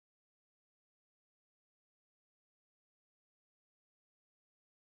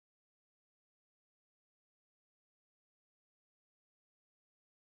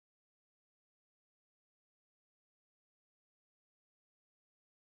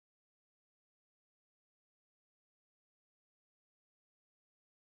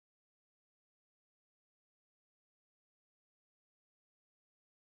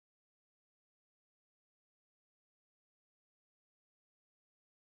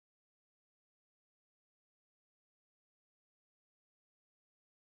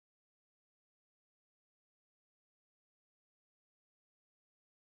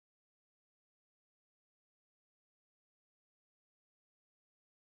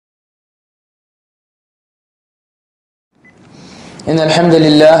إن الحمد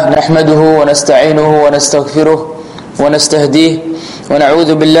لله نحمده ونستعينه ونستغفره ونستهديه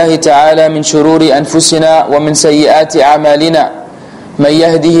ونعوذ بالله تعالى من شرور أنفسنا ومن سيئات أعمالنا من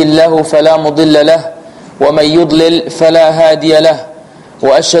يهده الله فلا مضل له ومن يضلل فلا هادي له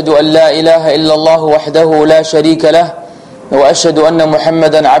وأشهد أن لا إله إلا الله وحده لا شريك له وأشهد أن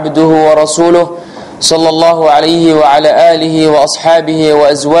محمدا عبده ورسوله صلى الله عليه وعلى آله وأصحابه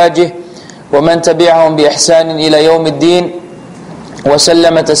وأزواجه ومن تبعهم بإحسان إلى يوم الدين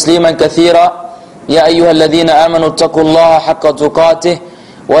وسلم تسليما كثيرا. يا أيها الذين آمنوا اتقوا الله حق تقاته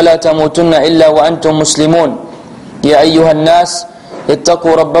ولا تموتن إلا وأنتم مسلمون. يا أيها الناس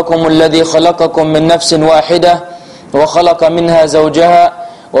اتقوا ربكم الذي خلقكم من نفس واحدة وخلق منها زوجها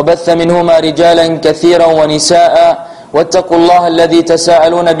وبث منهما رجالا كثيرا ونساء واتقوا الله الذي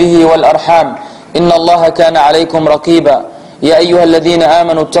تساءلون به والأرحام إن الله كان عليكم رقيبا. يا أيها الذين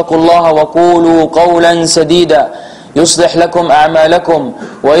آمنوا اتقوا الله وقولوا قولا سديدا يصلح لكم أعمالكم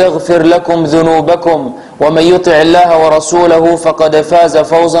ويغفر لكم ذنوبكم ومن يطع الله ورسوله فقد فاز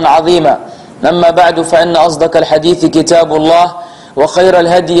فوزا عظيما. أما بعد فإن أصدق الحديث كتاب الله وخير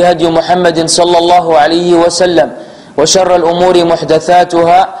الهدي هدي محمد صلى الله عليه وسلم وشر الأمور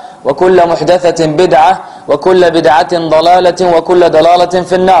محدثاتها وكل محدثة بدعة وكل بدعة ضلالة وكل ضلالة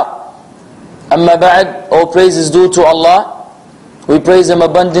في النار. أما بعد, all praise is due to Allah. We praise Him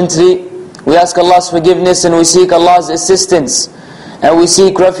abundantly. We ask Allah's forgiveness and we seek Allah's assistance. And we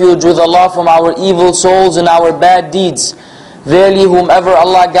seek refuge with Allah from our evil souls and our bad deeds. Verily, whomever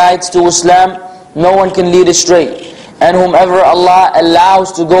Allah guides to Islam, no one can lead astray. And whomever Allah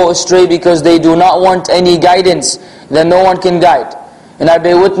allows to go astray because they do not want any guidance, then no one can guide. And I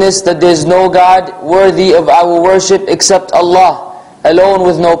bear witness that there is no God worthy of our worship except Allah, alone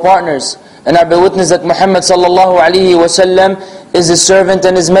with no partners. And I bear witness that Muhammad sallallahu alaihi wasallam is His servant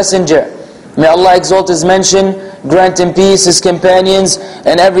and His messenger. May Allah exalt His mention, grant Him peace, His companions,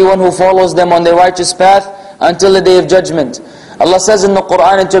 and everyone who follows them on their righteous path until the day of judgment. Allah says in the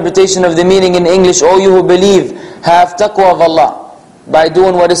Quran, interpretation of the meaning in English, O you who believe, have taqwa of Allah by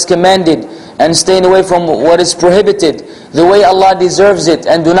doing what is commanded and staying away from what is prohibited, the way Allah deserves it,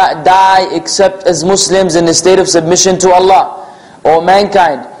 and do not die except as Muslims in a state of submission to Allah. O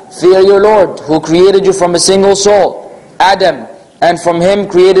mankind, fear your Lord, who created you from a single soul, Adam, and from him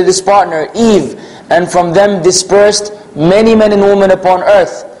created his partner, Eve, and from them dispersed many men and women upon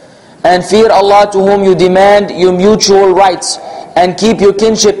earth. And fear Allah, to whom you demand your mutual rights, and keep your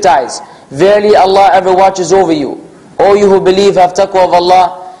kinship ties. Verily Allah ever watches over you. O you who believe, have taqwa of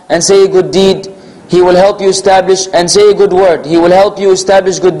Allah, and say a good deed, He will help you establish, and say a good word, He will help you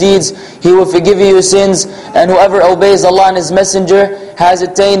establish good deeds, He will forgive you your sins, and whoever obeys Allah and His messenger has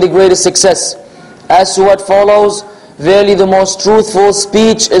attained the greatest success. As to what follows, verily the most truthful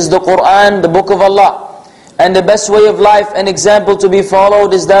speech is the Qur'an, the book of Allah. And the best way of life and example to be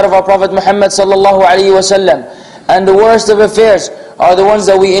followed is that of our Prophet Muhammad sallallahu alaihi wasallam. And the worst of affairs are the ones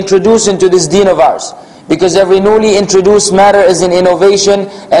that we introduce into this deen of ours. Because every newly introduced matter is an innovation,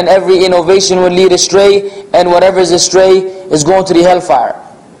 and every innovation will lead astray, and whatever is astray is going to the hellfire.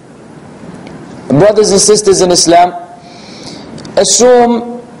 Brothers and sisters in Islam,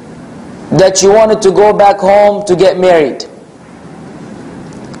 assume that you wanted to go back home to get married.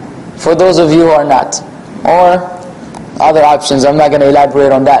 For those of you who are not. Or other options, I'm not going to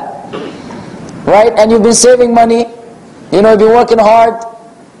elaborate on that. Right? And you've been saving money. You've been working hard.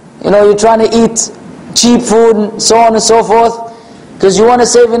 You're trying to eat cheap food and so on and so forth. Because you want to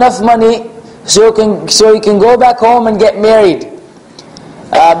save enough money so you can go back home and get married.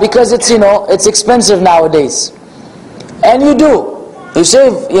 Because it's expensive nowadays. And you do. You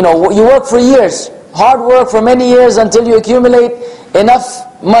save, you work for years, hard work for many years until you accumulate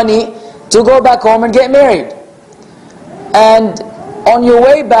enough money to go back home and get married. And on your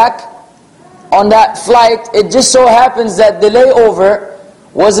way back, on that flight, it just so happens that the layover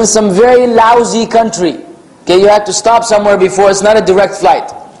was in some very lousy country. Okay, you had to stop somewhere before, it's not a direct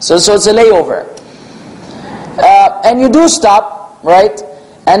flight. So it's a layover. And you do stop, right?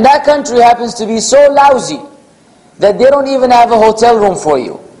 And that country happens to be so lousy that they don't even have a hotel room for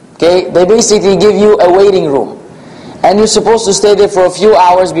you. Okay, they basically give you a waiting room. And you're supposed to stay there for a few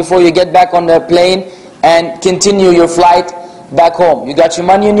hours before you get back on the plane and continue your flight back home. You got your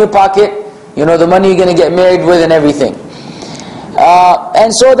money in your pocket, the money you're going to get married with and everything.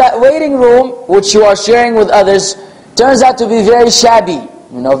 And so that waiting room, which you are sharing with others, turns out to be very shabby,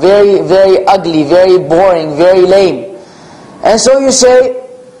 very, very ugly, very boring, very lame. And so you say,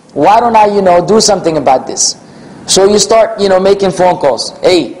 why don't I, do something about this? So you start, making phone calls.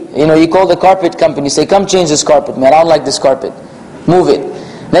 Hey, you call the carpet company, say, come change this carpet, man, I don't like this carpet. Move it.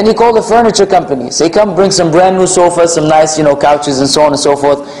 Then you call the furniture company. Say, come bring some brand new sofas, some nice, couches and so on and so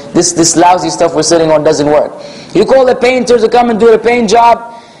forth. This lousy stuff we're sitting on doesn't work. You call the painter to come and do the paint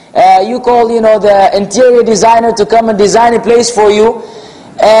job. You call, the interior designer to come and design a place for you.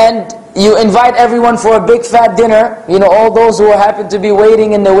 And you invite everyone for a big fat dinner. All those who happen to be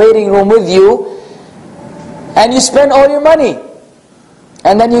waiting in the waiting room with you. And you spend all your money.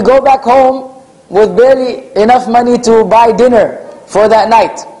 And then you go back home with barely enough money to buy dinner for that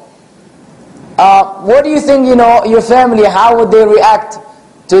night. What do you think, your family, how would they react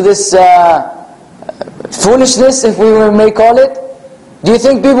to this foolishness, if we may call it? Do you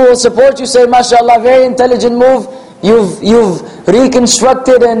think people will support you, say, mashallah, very intelligent move, you've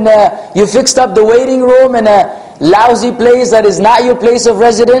reconstructed and you fixed up the waiting room in a lousy place that is not your place of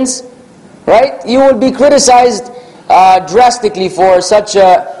residence? Right? You will be criticized drastically for such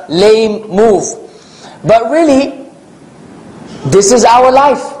a lame move. But really, this is our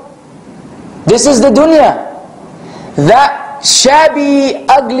life. This is the dunya. That shabby,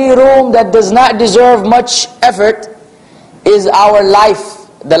 ugly room that does not deserve much effort is our life,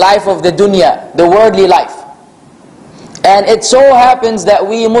 the life of the dunya, the worldly life. And it so happens that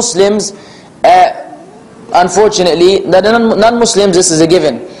we Muslims, unfortunately, the non-Muslims, this is a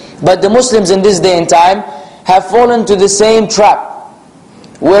given, but the Muslims in this day and time have fallen to the same trap,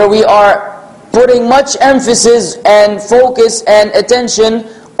 where we are putting much emphasis and focus and attention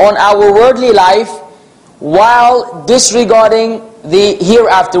on our worldly life, while disregarding the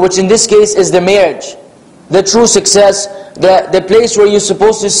hereafter, which in this case is the marriage, the true success, the place where you're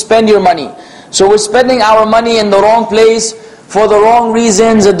supposed to spend your money. So we're spending our money in the wrong place, for the wrong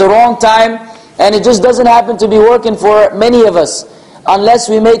reasons, at the wrong time, and it just doesn't happen to be working for many of us, unless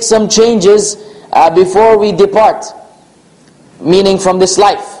we make some changes before we depart, meaning from this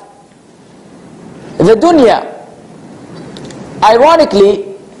life. The dunya,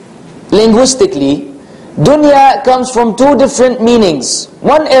 ironically, linguistically, dunya comes from two different meanings.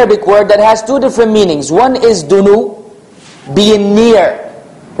 One Arabic word that has two different meanings. One is dunu, being near,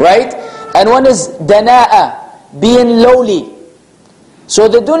 right? And one is dana'a, being lowly. So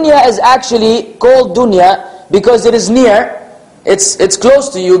the dunya is actually called dunya because it is near. It's close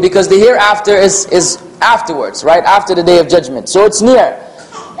to you, because the hereafter is afterwards, right? After the day of judgment. So it's near.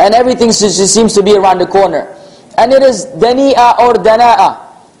 And everything seems to be around the corner. And it is dani'a or dana'a.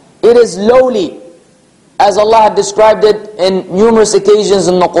 It is lowly, as Allah had described it in numerous occasions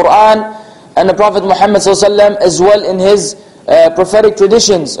in the Quran, and the Prophet Muhammad ﷺ as well in his prophetic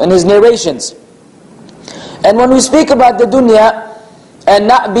traditions and his narrations. And when we speak about the dunya and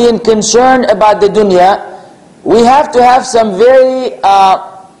not being concerned about the dunya, we have to have some very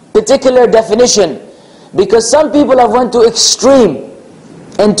particular definition, because some people have went to extreme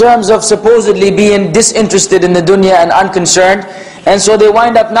in terms of supposedly being disinterested in the dunya and unconcerned, and so they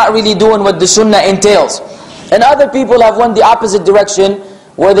wind up not really doing what the sunnah entails. And other people have went the opposite direction,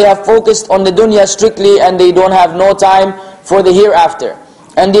 where they have focused on the dunya strictly and they don't have no time for the hereafter.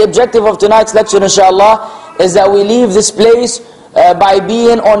 And the objective of tonight's lecture, inshallah, is that we leave this place by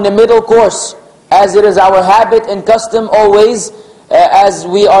being on the middle course, as it is our habit and custom always, as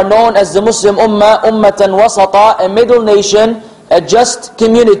we are known as the Muslim Ummah, Ummatan Wasata, a middle nation, a just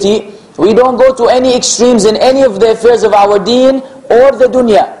community. We don't go to any extremes in any of the affairs of our deen or the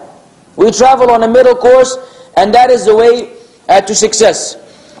dunya. We travel on a middle course, and that is the way to success.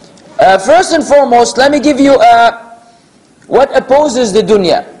 First and foremost, let me give you what opposes the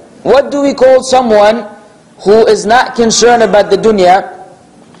dunya. What do we call someone who is not concerned about the dunya?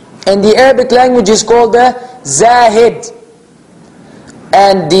 In the Arabic language is called the zahid.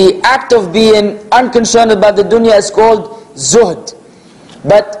 And the act of being unconcerned about the dunya is called zuhd.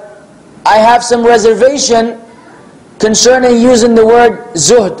 But I have some reservation concerning using the word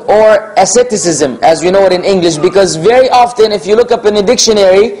zuhd or asceticism, as we know it in English, because very often if you look up in a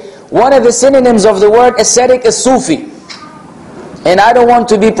dictionary, one of the synonyms of the word ascetic is Sufi. And I don't want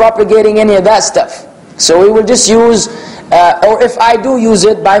to be propagating any of that stuff. So we will just use, or if I do use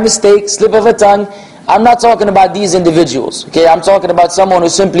it by mistake, slip of a tongue, I'm not talking about these individuals. Okay, I'm talking about someone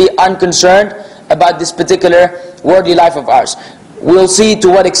who's simply unconcerned about this particular worldly life of ours. We'll see to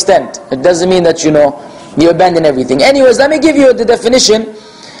what extent. It doesn't mean that, you abandon everything. Anyways, let me give you the definition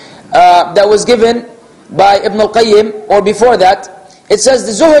that was given by Ibn al-Qayyim, or before that. It says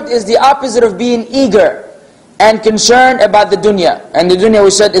the zuhud is the opposite of being eager and concerned about the dunya. And the dunya,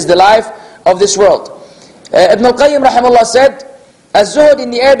 we said, is the life of this world. Ibn al-Qayyim rahimahullah said, az-zuhud in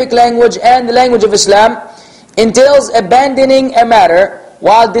the Arabic language and the language of Islam entails abandoning a matter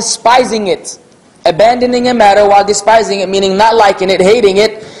while despising it. Abandoning a matter while despising it, meaning not liking it, hating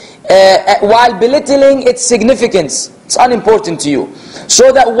it, while belittling its significance. It's unimportant to you.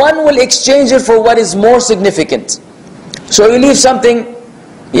 so that one will exchange it for what is more significant. So you leave something,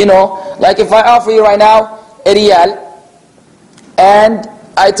 like if I offer you right now a riyal, and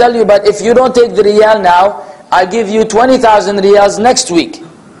I tell you, but if you don't take the riyal now, I'll give you 20,000 riyals next week.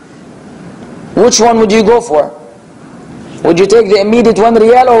 Which one would you go for? Would you take the immediate 1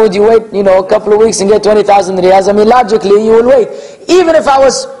 riyal, or would you wait, a couple of weeks and get 20,000 riyals? I mean, logically, you will wait. Even if I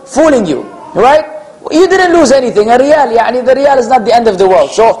was fooling you, right? You didn't lose anything. A riyal, the riyal is not the end of the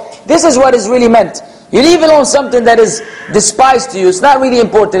world. So, this is what is really meant. You leave alone something that is despised to you. It's not really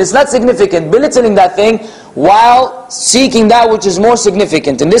important. It's not significant. Belittling that thing while seeking that which is more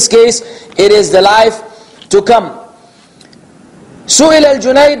significant. In this case, it is the life to come. سئل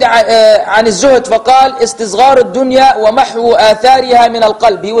الجنيد عن الزهد فقال استصغار الدنيا ومحو آثارها من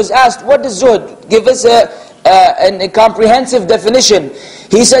القلب. He was asked, what is zuhd? Give us a comprehensive definition.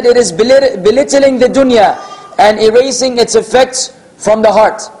 He said it is belittling the dunya and erasing its effects from the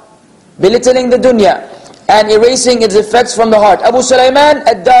heart. Belittling the dunya and erasing its effects from the heart. Abu Sulaiman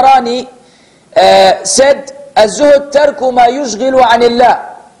al-Darani said, الزهد ترك ما يشغل عن الله.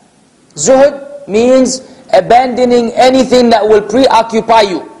 Zuhd means abandoning anything that will preoccupy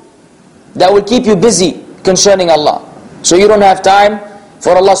you, that will keep you busy concerning Allah. So you don't have time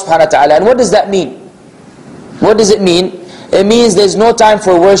for Allah subhanahu wa ta'ala. And what does that mean? What does it mean? It means there's no time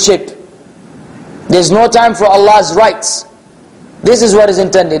for worship. There's no time for Allah's rights. This is what is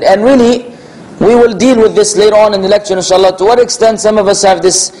intended. And really, we will deal with this later on in the lecture, inshallah, to what extent some of us have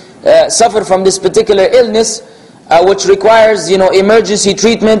this, suffer from this particular illness, which requires, emergency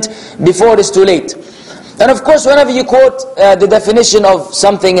treatment before it is too late. And of course, whenever you quote the definition of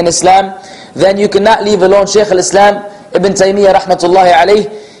something in Islam, then you cannot leave alone Shaykh al-Islam Ibn Taymiyyah rahmatullahi alayh.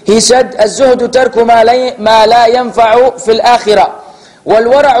 He said, الزهد ترك ما لا ينفع في الآخرة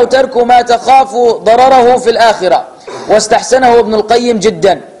والورع ترك ما تخاف ضرره في الآخرة واستحسنه ابن القيم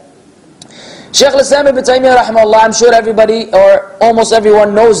جدا. Shaykh al-Islam Ibn Taymiyyah rahimahullah, I'm sure everybody or almost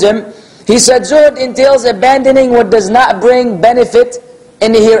everyone knows him. He said, zuhd entails abandoning what does not bring benefit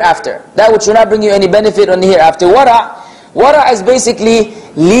in the hereafter. That which will not bring you any benefit in the hereafter. Wara' is basically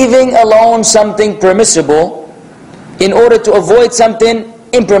leaving alone something permissible in order to avoid something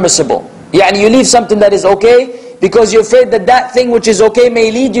impermissible. You leave something that is okay because you're afraid that that thing which is okay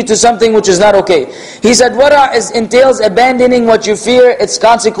may lead you to something which is not okay. He said wara' entails abandoning what you fear its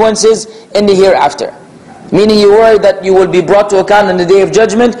consequences in the hereafter. Meaning you worry that you will be brought to account on the day of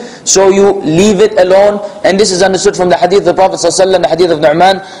judgment, so you leave it alone. And this is understood from the hadith of the Prophet ﷺ, the hadith of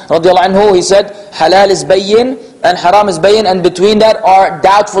Nu'man radiallahu anhu. He said, halal is bayyin and haram is bayyin, and between that are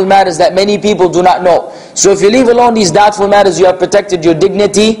doubtful matters that many people do not know. So if you leave alone these doubtful matters, you have protected your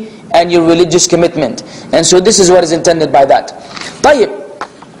dignity and your religious commitment. And so this is what is intended by that. طيب.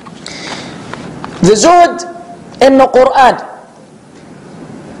 The zuhd in the Quran.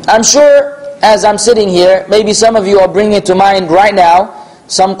 I'm sure as I'm sitting here, maybe some of you are bringing it to mind right now,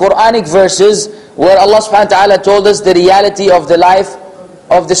 some Quranic verses where Allah subhanahu wa ta'ala told us the reality of the life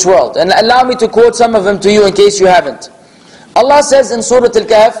of this world. And allow me to quote some of them to you in case you haven't. Allah says in Surah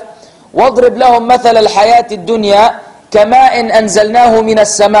Al-Kahf, وَاضْرِبْ لَهُمْ مَثَلَ الْحَيَاةِ الدُّنْيَا كَمَاءٍ أَنزَلْنَاهُ مِنَ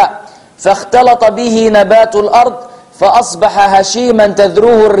السَّمَاءِ فَاخْتَلَطَ بِهِ نَبَاتُ الْأَرْضِ فَأَصْبَحَ هَشِيمًا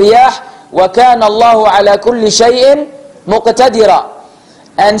تَذْرُوهُ الرِّيَاحُ وَكَانَ اللَّهُ عَلَى كُلِّ شَيْءٍ مُقْتَدِرًا.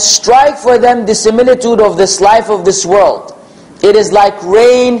 And strike for them the similitude of this life of this world. It is like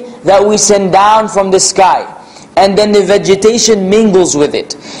rain that we send down from the sky, and then the vegetation mingles with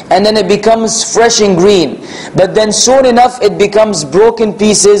it, and then it becomes fresh and green. But then soon enough it becomes broken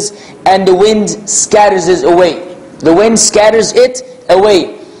pieces, and the wind scatters it away. The wind scatters it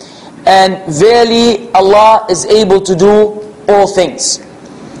away. And verily Allah is able to do all things.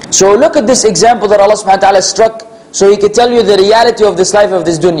 So look at this example that Allah subhanahu wa ta'ala struck, so He could tell you the reality of this life of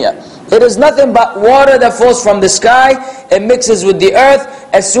this dunya. It is nothing but water that falls from the sky, it mixes with the earth.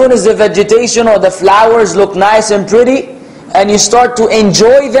 As soon as the vegetation or the flowers look nice and pretty, and you start to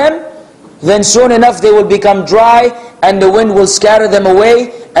enjoy them, then soon enough they will become dry, and the wind will scatter them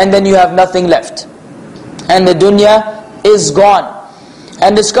away, and then you have nothing left. And the dunya is gone.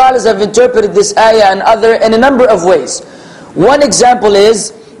 And the scholars have interpreted this ayah and other in a number of ways. One example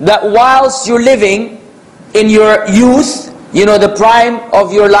is that whilst you're living in your youth, the prime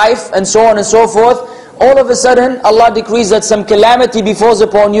of your life and so on and so forth, all of a sudden Allah decrees that some calamity befalls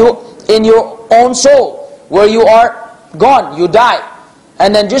upon you in your own soul, where you are gone, you die.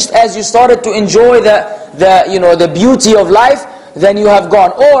 And then just as you started to enjoy the beauty of life, then you have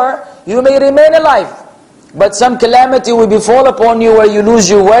gone. Or you may remain alive, but some calamity will befall upon you where you lose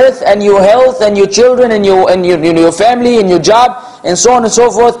your wealth and your health and your children and your family and your job and so on and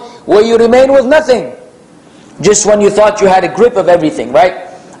so forth, where you remain with nothing. Just when you thought you had a grip of everything, right?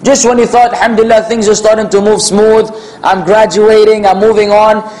 Just when you thought, alhamdulillah, things are starting to move smooth, I'm graduating, I'm moving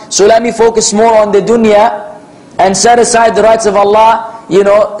on, so let me focus more on the dunya and set aside the rights of Allah,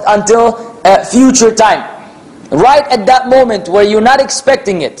 until future time. Right at that moment where you're not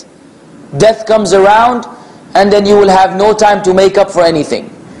expecting it, death comes around, and then you will have no time to make up for anything.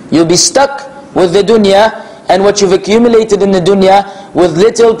 You'll be stuck with the dunya and what you've accumulated in the dunya with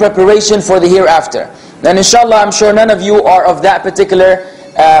little preparation for the hereafter. And inshallah, I'm sure none of you are of that particular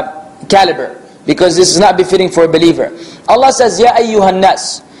caliber, because this is not befitting for a believer. Allah says, Ya ayyuhan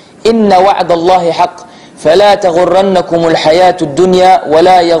nas, inna wa'dallahi haqq, فلا تغرنكم الحياة الدنيا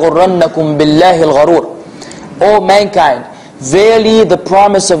ولا يغرنكم بالله الغرور. O mankind, verily the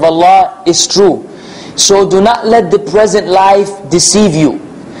promise of Allah is true. So do not let the present life deceive you.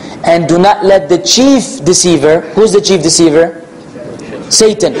 And do not let the chief deceiver, who's the chief deceiver?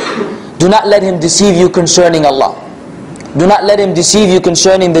 Satan. Do not let him deceive you concerning Allah. Do not let him deceive you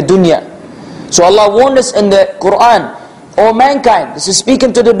concerning the dunya. So Allah warned us in the Quran, O mankind, this is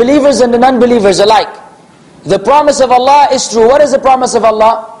speaking to the believers and the non-believers alike. The promise of Allah is true. What is the promise of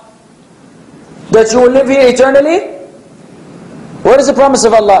Allah? That you will live here eternally? What is the promise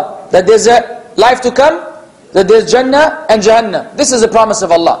of Allah? That there's a life to come? That there's Jannah and Jahannam. This is the promise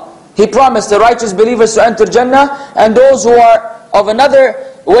of Allah. He promised the righteous believers to enter Jannah, and those who are of another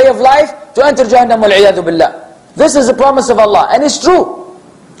way of life to enter Jahannam, wal-'iyadhu billah. This is the promise of Allah, and it's true.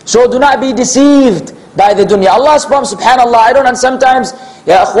 So do not be deceived by the dunya. Allah's promise, subhanallah, and sometimes,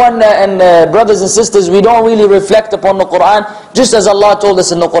 ya akhwan and brothers and sisters, we don't really reflect upon the Quran, just as Allah told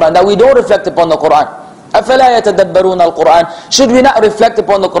us in the Quran, that we don't reflect upon the Quran. أَفَلَا يَتَدَبَّرُونَ الْقُرْآنِ. Should we not reflect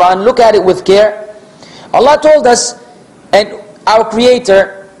upon the Quran, look at it with care? Allah told us, and our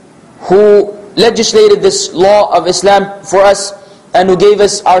Creator, who legislated this law of Islam for us, and who gave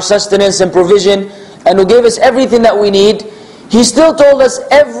us our sustenance and provision, and who gave us everything that we need, He still told us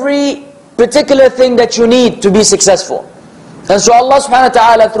every particular thing that you need to be successful. And so Allah subhanahu wa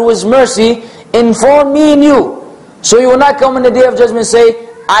ta'ala, through His mercy, informed me and you. So you will not come in the day of judgment and say,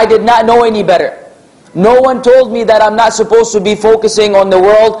 I did not know any better. No one told me that I'm not supposed to be focusing on the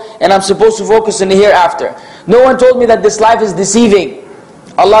world, and I'm supposed to focus on the hereafter. No one told me that this life is deceiving.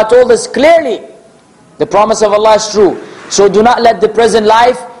 Allah told us clearly, the promise of Allah is true. So do not let the present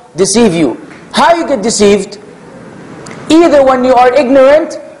life deceive you. How you get deceived? Either when you are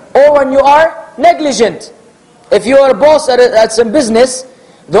ignorant, or when you are negligent. If you are a boss at some business,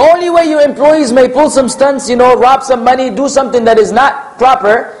 the only way your employees may pull some stunts, rob some money, do something that is not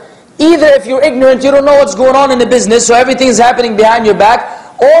proper, either if you're ignorant, you don't know what's going on in the business, so everything is happening behind your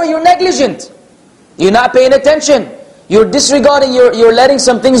back, or you're negligent. You're not paying attention. You're disregarding, you're letting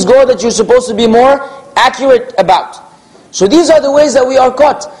some things go that you're supposed to be more accurate about. So these are the ways that we are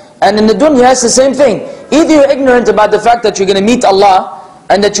caught. And in the dunya, it's the same thing. Either you're ignorant about the fact that you're going to meet Allah,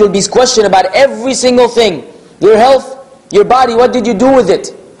 and that you'll be questioned about every single thing. Your health, your body, what did you do with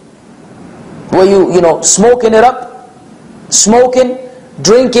it? Were you, smoking it up? Smoking,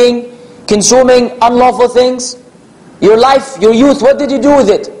 drinking, consuming unlawful things? Your life, your youth, what did you do with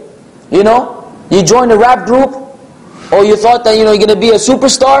it? You joined a rap group, or you thought that you're going to be a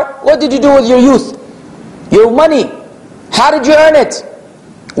superstar. What did you do with your youth? Your money, how did you earn it?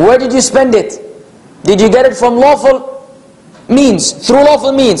 Where did you spend it? Did you get it from lawful means, through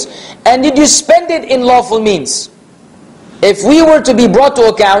lawful means? And did you spend it in lawful means? If we were to be brought to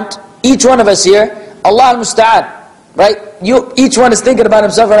account, each one of us here, Allah al-Musta'an, right? Each one is thinking about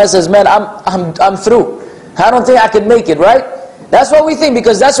himself, and I says, man, I'm through. I don't think I can make it, right? That's what we think,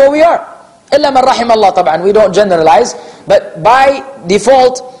 because that's what we are. إِلَّا مَنْ رَحِمَ اللَّهِ طبعا. We don't generalize, but by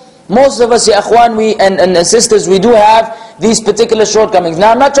default, most of us, ya akhwan, and sisters, we do have these particular shortcomings.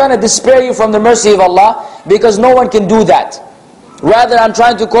 Now I'm not trying to despair you from the mercy of Allah, because no one can do that. Rather, I'm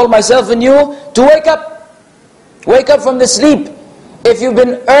trying to call myself and you to wake up. Wake up from the sleep. If you've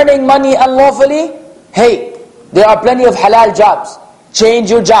been earning money unlawfully, hey, there are plenty of halal jobs.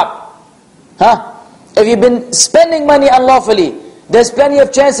 Change your job. If you've been spending money unlawfully, there's plenty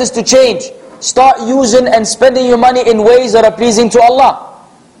of chances to change. Start using and spending your money in ways that are pleasing to Allah.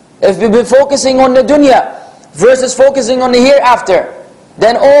 If you've been focusing on the dunya versus focusing on the hereafter,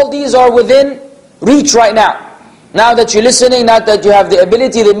 then all these are within reach right now. Now that you're listening, now that you have the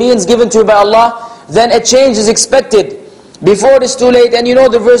ability, the means given to you by Allah, then a change is expected before it is too late. And you know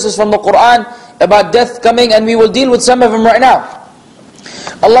the verses from the Quran about death coming, and we will deal with some of them right now.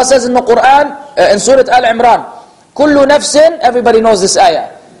 Allah says in the Quran, in Surah Al-Imran, كُلُّ نَفْسٍ, everybody knows this ayah,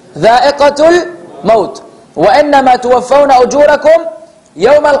 ذَائِقَةُ الْمَوْتِ وَإِنَّمَا تُوَفَّوْنَ أُجُورَكُمْ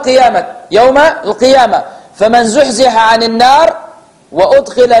يوم القيامة فمن زحزح عن النار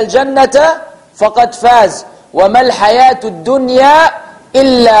وأدخل الجنة فقد فاز وَمَا الْحَيَاةُ الدُّنْيَا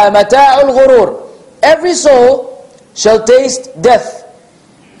إِلَّا مَتَاعُ الْغُرُورِ. Every soul shall taste death,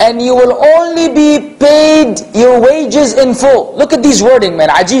 and you will only be paid your wages in full. Look at these wording, man.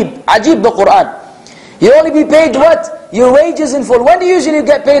 Ajib. Ajib the Quran. You only be paid what? Your wages in full. When do you usually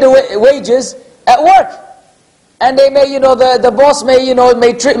get paid wages? At work. And they may, the boss may,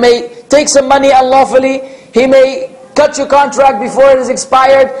 may take some money unlawfully. He may cut your contract before it is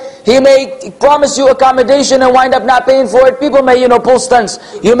expired. He may promise you accommodation and wind up not paying for it. People may, pull stunts.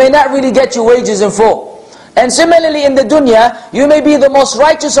 You may not really get your wages in full. And similarly in the dunya, you may be the most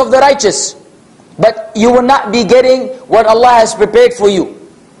righteous of the righteous, but you will not be getting what Allah has prepared for you.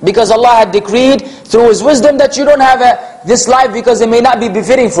 Because Allah had decreed through His wisdom that you don't have this life because it may not be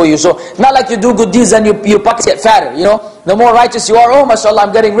befitting for you. So not like you do good deeds and your pockets get fatter. The more righteous you are, oh mashallah,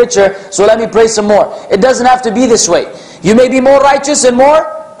 I'm getting richer, so let me pray some more. It doesn't have to be this way. You may be more righteous and more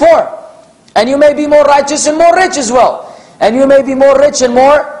poor. And you may be more righteous and more rich as well. And you may be more rich and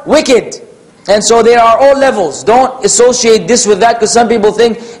more wicked. And so there are all levels. Don't associate this with that, because some people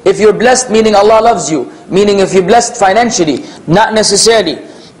think if you're blessed, meaning Allah loves you. Meaning if you're blessed financially, not necessarily.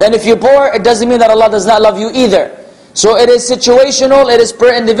 And if you're poor, it doesn't mean that Allah does not love you either. So it is situational, it is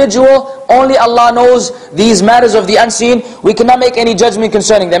per individual. Only Allah knows these matters of the unseen. We cannot make any judgment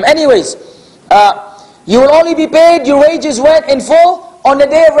concerning them. Anyways, you will only be paid your wages when in full on the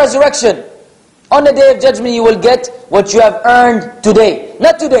day of resurrection. On the day of judgment you will get what you have earned today.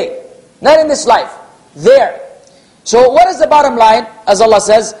 Not today, not in this life, there. So what is the bottom line? As Allah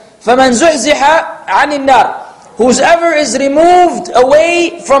says, فَمَنْ زُحْزِحَ عَنِ النَّارِ. Whosoever is removed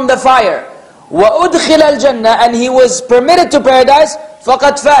away from the fire, وَأُدْخِلَ الْجَنَّةِ, and he was permitted to paradise,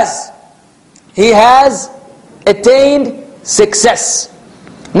 فَقَدْ فَازَ. He has attained success.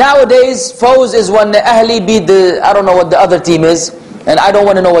 Nowadays, fawz is when the Ahli beat the, I don't know what the other team is, and I don't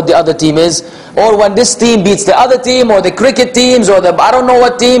want to know what the other team is, or when this team beats the other team, or the cricket teams, or the I don't know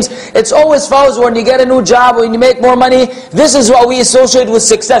what teams. It's always fawz when you get a new job, when you make more money. This is what we associate with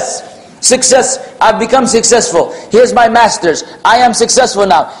success. Success, I've become successful. Here's my master's, I am successful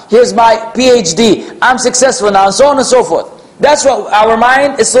now. Here's my PhD, I'm successful now, and so on and so forth. That's what our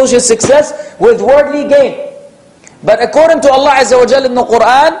mind associates success with, worldly gain. But according to Allah Azza wa Jalla in the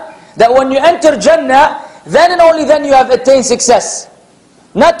Quran, that when you enter Jannah, then and only then you have attained success.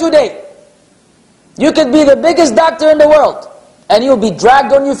 Not today. You could be the biggest doctor in the world, and you'll be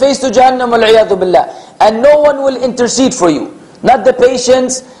dragged on your face to Jahannam, wal-'iyadhu billah. And no one will intercede for you. Not the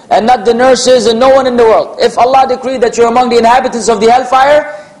patients, and not the nurses, and no one in the world. If Allah decreed that you're among the inhabitants of the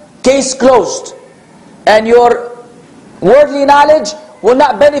hellfire, case closed. And your worldly knowledge will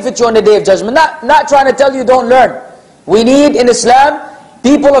not benefit you on the day of judgment. Not trying to tell you don't learn. We need in Islam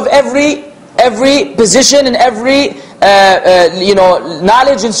people of every position and every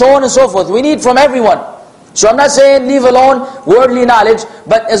knowledge and so on and so forth. We need from everyone. So I'm not saying leave alone worldly knowledge,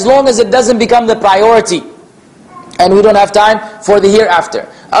 but as long as it doesn't become the priority, and we don't have time for the hereafter.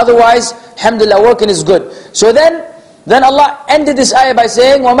 Otherwise, alhamdulillah, working is good. So then Allah ended this ayah by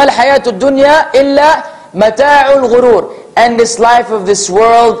saying, وَمَا الْحَيَاةُ الدُّنْيَا إِلَّا مَتَاعُ الْغُرُورِ. And this life of this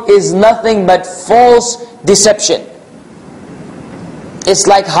world is nothing but false deception. It's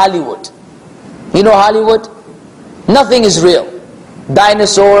like Hollywood. You know Hollywood? Nothing is real.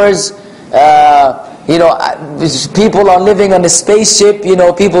 Dinosaurs, people are living on a spaceship,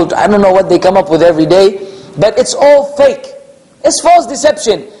 people, I don't know what they come up with every day. But it's all fake. It's false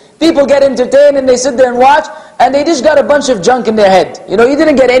deception. People get entertained and they sit there and watch, and they just got a bunch of junk in their head. You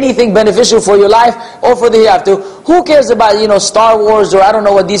didn't get anything beneficial for your life or for the hereafter. Who cares about, Star Wars, or I don't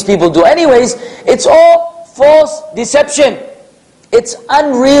know what these people do. Anyways, it's all false deception. It's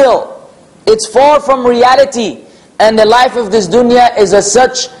unreal. It's far from reality. And the life of this dunya is as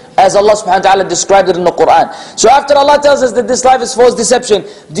such as Allah subhanahu wa ta'ala described it in the Quran. So after Allah tells us that this life is false deception,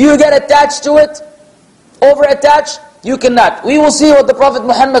 do you get attached to it? Over-attached? You cannot. We will see what the Prophet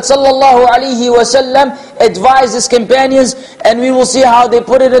Muhammad sallallahu alaihi wasallam advised his companions, and we will see how they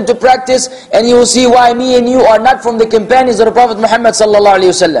put it into practice, and you will see why me and you are not from the companions of the Prophet Muhammad sallallahu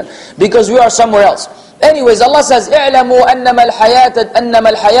alaihi wasallam, because we are somewhere else. Anyways, Allah says, اعلموا أنما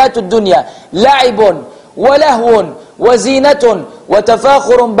الحياة الدنيا لعب ولهو وزينة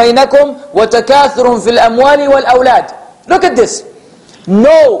وتفاخر بينكم وتكاثر في الأموال والأولاد. Look at this.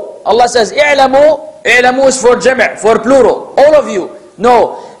 No, Allah says, اعلموا. I'lamu is for jama', for plural. All of you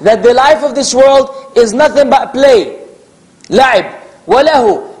know that the life of this world is nothing but play. La'ib,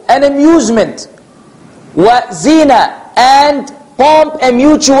 walahu, and amusement. Wa zina, and pomp and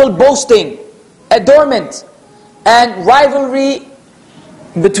mutual boasting. Adornment, and rivalry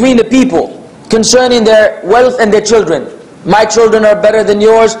between the people concerning their wealth and their children. My children are better than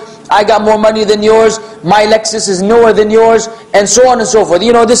yours. I got more money than yours, my Lexus is newer than yours, and so on and so forth.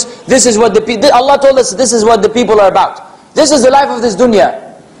 You know, this is what Allah told us, this is what the people are about. This is the life of this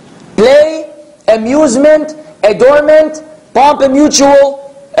dunya. Play, amusement, adornment, pomp and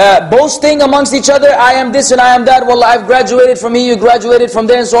mutual, boasting amongst each other. I am this and I am that. Wallah, I've graduated from here, you graduated from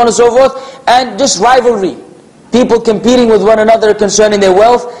there, and so on and so forth. And just rivalry. People competing with one another concerning their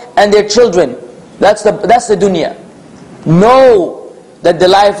wealth and their children. That's the dunya. Know that the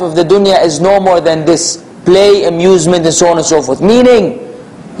life of the dunya is no more than this. Play, amusement, and so on and so forth. Meaning,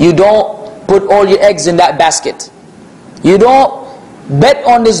 you don't put all your eggs in that basket. You don't bet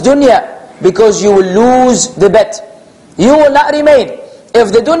on this dunya, because you will lose the bet. You will not remain.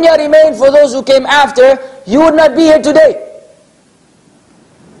 If the dunya remained for those who came after, you would not be here today.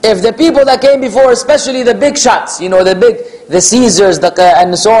 If the people that came before, especially the big shots, you know, the Caesars,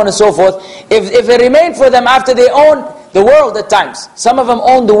 and so on and so forth, if it remained for them after they owned the world at times, some of them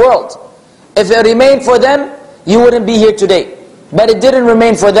owned the world. If it remained for them, you wouldn't be here today. But it didn't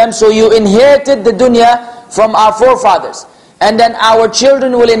remain for them, so you inherited the dunya from our forefathers. And then our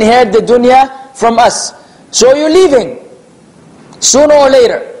children will inherit the dunya from us. So you're leaving, sooner or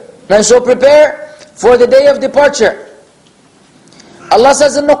later. And so prepare for the day of departure. Allah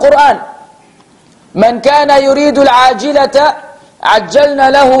says in the Quran, مَنْ كَانَ يُرِيدُ الْعَاجِلَةَ عَجَّلْنَا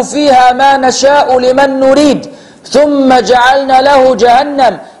لَهُ فِيهَا مَا نَشَاءُ لِمَنْ نُرِيدُ ثُمَّ جَعَلْنَا لَهُ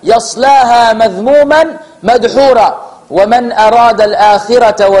جَهَنَّمْ يَصْلَاهَا مَذْمُومًا مَدْحُورًا وَمَنْ أَرَادَ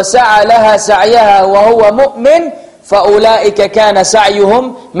الْآخِرَةَ وَسَعَى لَهَا سَعْيَهَا وَهُوَ مُؤْمِنٌ فَأُولَٰئِكَ كَانَ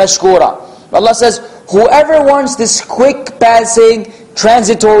سَعْيُهُمْ مَشْكُورًا. Allah says, whoever wants this quick passing,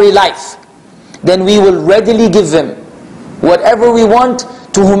 transitory life, then we will readily give him whatever we want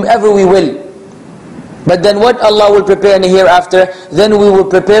to whomever we will. But then what Allah will prepare in the hereafter? Then we will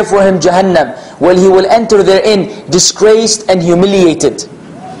prepare for him Jahannam, where he will enter therein disgraced and humiliated.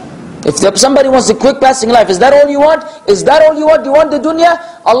 If somebody wants a quick passing life, is that all you want? Is that all you want? Do you want the dunya?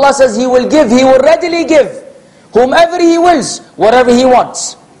 Allah says He will give, He will readily give whomever He wills, whatever He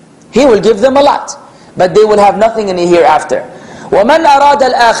wants. He will give them a lot, but they will have nothing in the hereafter. وَمَنْ أَرَادَ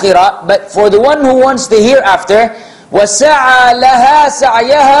الْآخِرَةِ, but for the one who wants the hereafter, وَسَعَى لَهَا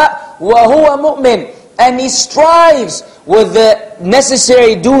سَعْيَهَا وَهُوَ مُؤْمِنٌ, and he strives with the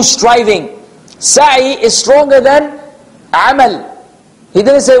necessary due striving. Sa'i is stronger than amal. He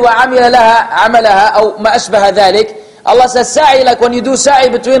didn't say وَعَمِلَ لَهَا عَمَلَهَا أو مَا أَشْبَهَ ذَلك. Allah says sa'i, like when you do sa'i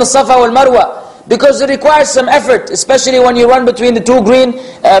between the Safa wal Marwa, because it requires some effort, especially when you run between the two green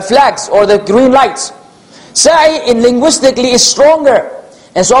flags or the green lights. Sa'i in linguistically is stronger.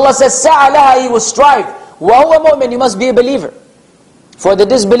 And so Allah says sa'a laha, he will strive. وَهُوَ مُؤْمِنٌ, you must be a believer. For the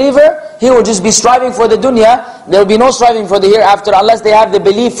disbeliever, he will just be striving for the dunya. There will be no striving for the hereafter unless they have the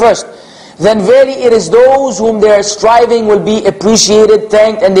belief first. Then verily it is those whom their striving will be appreciated,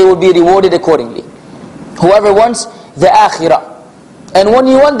 thanked, and they will be rewarded accordingly. Whoever wants the akhirah. And when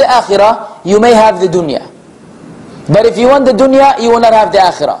you want the akhirah, you may have the dunya. But if you want the dunya, you will not have the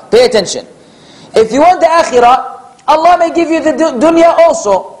akhirah. Pay attention. If you want the akhirah, Allah may give you the dunya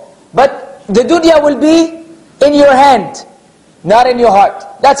also. But the dunya will be in your hand, not in your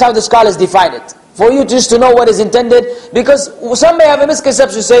heart. That's how the scholars define it. For you just to know what is intended. Because some may have a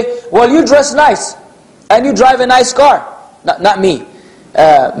misconception, say, well, you dress nice, and you drive a nice car. Not me.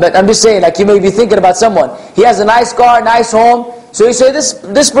 But I'm just saying, like you may be thinking about someone. He has a nice car, nice home. So you say,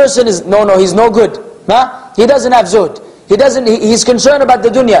 this person is, no, he's no good. Huh? He doesn't have zuhd. He's concerned about the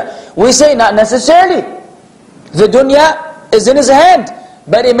dunya. We say, not necessarily. The dunya is in his hand,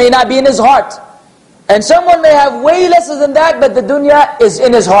 but it may not be in his heart. And someone may have way lesser than that, but the dunya is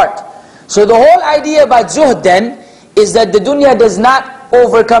in his heart. So the whole idea about zuhd then, is that the dunya does not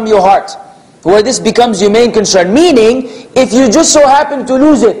overcome your heart. Where this becomes your main concern. Meaning, if you just so happen to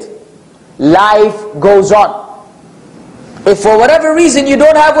lose it, life goes on. If for whatever reason you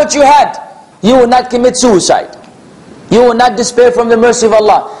don't have what you had, you will not commit suicide. You will not despair from the mercy of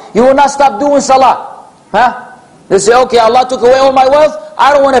Allah. You will not stop doing salah. Huh? They say, okay, Allah took away all my wealth,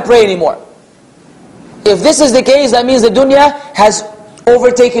 I don't want to pray anymore. If this is the case, that means the dunya has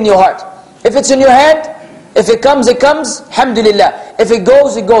overtaken your heart. If it's in your hand, if it comes, it comes, alhamdulillah. If it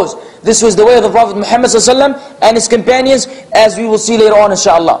goes, it goes. This was the way of the Prophet Muhammad ﷺ and his companions, as we will see later on,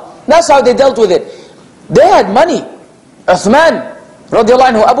 inshallah. That's how they dealt with it. They had money. Uthman,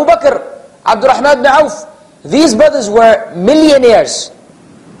 radiallahu anhu, Abu Bakr, Abdurrahman ibn Auf. These brothers were millionaires.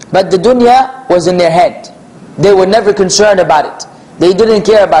 But the dunya was in their hand. They were never concerned about it. They didn't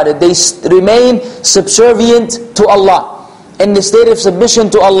care about it. They remained subservient to Allah. In the state of submission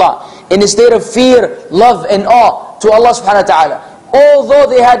to Allah. In the state of fear, love and awe to Allah subhanahu wa ta'ala. Although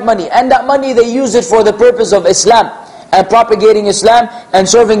they had money. And that money they used it for the purpose of Islam. and propagating Islam and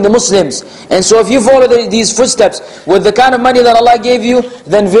serving the Muslims. And so if you follow these footsteps with the kind of money that Allah gave you,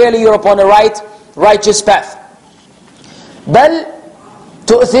 then verily you're upon a righteous path. بل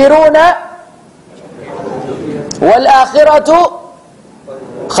تؤثرون والآخرة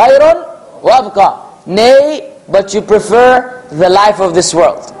خير وأبقى. Nay, but you prefer the life of this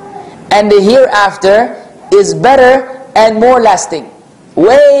world. And the hereafter is better and more lasting.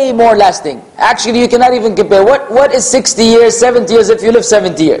 Way more lasting. Actually, you cannot even compare. What is 60 years, 70 years if you live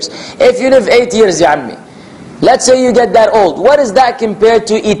 70 years? If you live 8 years, ya ammi. Let's say you get that old. What is that compared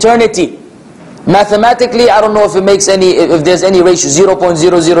to eternity? Mathematically, I don't know if it makes if there's any ratio,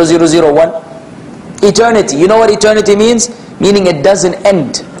 0.00001. Eternity. You know what eternity means? Meaning it doesn't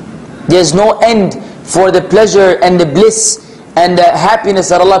end. There's no end for the pleasure and the bliss and the happiness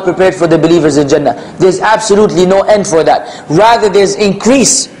that Allah prepared for the believers in Jannah. There's absolutely no end for that. Rather, there's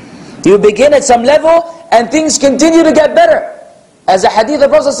increase. You begin at some level and things continue to get better. As a hadith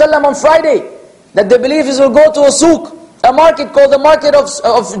of Prophet ﷺ on Friday, that the believers will go to a souk, a market called the market of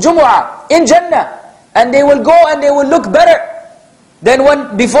Jumu'ah in Jannah, and they will go and they will look better than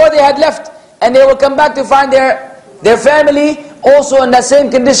before they had left, and they will come back to find their family also in that same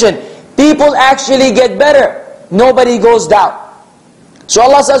condition. People actually get better. Nobody goes down. So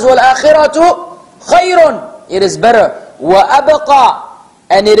Allah says, وَالْآخِرَةُ خَيْرٌ. It is better. وَأَبْقَى.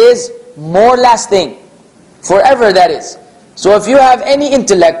 And it is more lasting. Forever, that is. So if you have any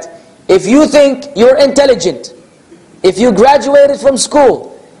intellect, if you think you're intelligent, if you graduated from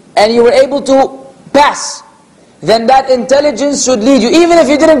school and you were able to pass, then that intelligence should lead you. Even if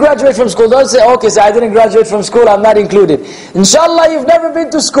you didn't graduate from school, don't say, okay, so I didn't graduate from school, I'm not included. Inshallah, you've never been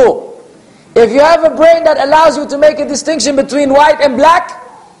to school. If you have a brain that allows you to make a distinction between white and black,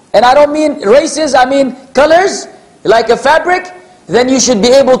 and I don't mean races, I mean colors, like a fabric, then you should be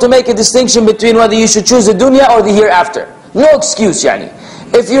able to make a distinction between whether you should choose the dunya or the hereafter. No excuse, yani.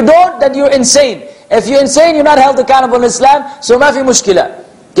 If you don't, then you're insane. If you're insane, you're not held accountable in Islam, so ma fi mushkila.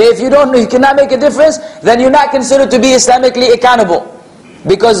 Okay, if you cannot make a difference, then you're not considered to be Islamically accountable.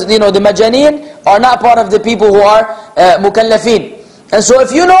 Because, the majaneen are not part of the people who are mukallafeen. And so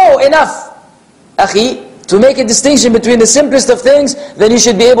if you know enough, akhi, to make a distinction between the simplest of things, then you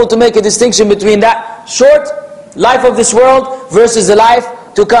should be able to make a distinction between that short life of this world versus the life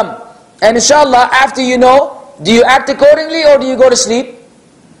to come. And inshallah, after you know, do you act accordingly or do you go to sleep?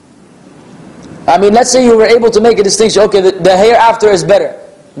 I mean, let's say you were able to make a distinction, okay, the hereafter is better.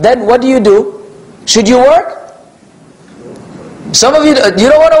 Then what do? Should you work? Some of you don't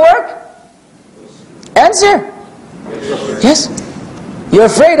want to work? Answer. Yes. You're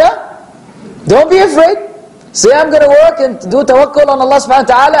afraid, huh? Don't be afraid. Say, I'm going to work and do tawakkul on Allah subhanahu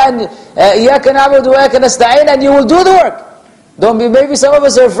wa ta'ala and إِيَّاكَ نَعْبُدُ وَإِيَّاكَ نَسْتَعِينَ, and you will do the work. Don't be, maybe some of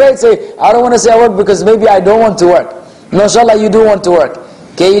us are afraid, say, I don't want to say I work because maybe I don't want to work. No, inshallah, you do want to work.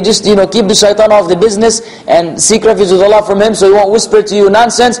 Okay, you just, keep the shaitan off the business and seek refuge with Allah from him so he won't whisper to you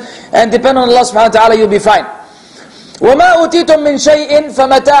nonsense, and depend on Allah subhanahu wa ta'ala, you'll be fine. وَمَا أُوتِيتُم مِّن شَيْءٍ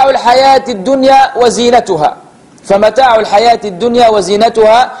فَمَتَاعُ الْحَيَاةِ الدُّنْيَا وَزِينَتُهَا. فَمَتَاعُ الْحَيَاةِ الدُّنْيا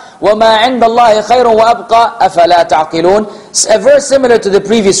وَزِينَتُهَا وَمَا عِنْدَ اللَّهِ خَيْرٌ وَأَبْقَى أَفَلَا تَعْقِلُونَ. A verse similar to the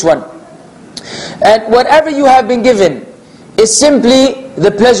previous one. And whatever you have been given is simply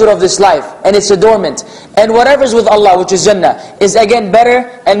the pleasure of this life and its adornment. And whatever's with Allah, which is Jannah, is again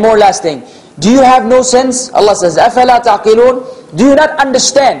better and more lasting. Do you have no sense? Allah says, أَفَلَا تَعْقِلُونَ. Do you not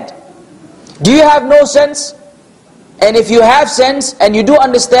understand? Do you have no sense? And if you have sense and you do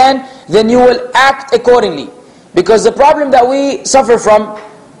understand, then you will act accordingly. Because the problem that we suffer from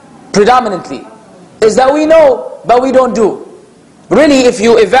predominantly is that we know, but we don't do. Really, if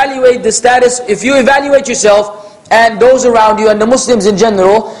you evaluate the status, if you evaluate yourself and those around you and the Muslims in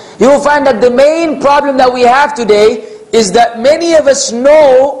general, you will find that the main problem that we have today is that many of us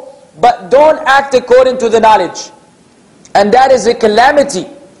know, but don't act according to the knowledge. And that is a calamity.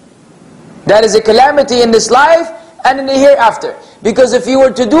 That is a calamity in this life and in the hereafter. Because if you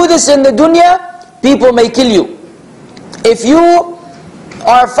were to do this in the dunya, people may kill you. If you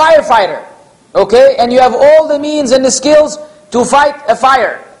are a firefighter, okay, and you have all the means and the skills to fight a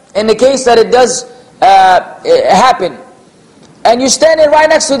fire, in the case that it does happen, and you're standing right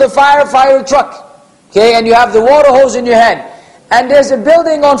next to the fire truck, okay, and you have the water hose in your hand, and there's a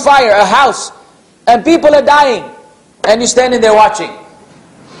building on fire, a house, and people are dying, and you're standing there watching,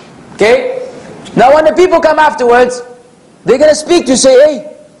 okay? Now when the people come afterwards, they're going to speak to you, say, hey,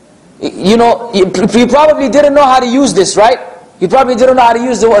 you probably didn't know how to use this, right? You probably didn't know how to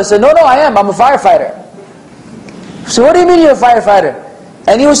use the water. I said, no, I'm a firefighter. So what do you mean you're a firefighter?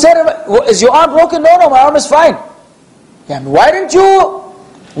 And you said, is your arm broken? No, my arm is fine. Yeah, why didn't you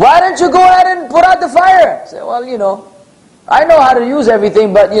go ahead and put out the fire? I said, well, I know how to use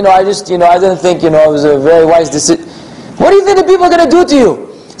everything, but I just, I didn't think, it was a very wise decision. What do you think the people are going to do to you?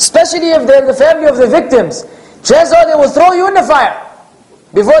 Especially if they're the family of the victims. Chances are they will throw you in the fire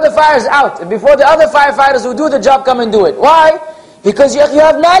before the fire is out, and before the other firefighters who do the job come and do it. Why? Because you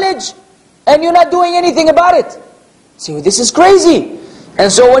have knowledge, and you're not doing anything about it. See, this is crazy.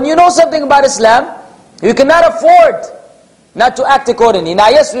 And so when you know something about Islam, you cannot afford not to act accordingly. Now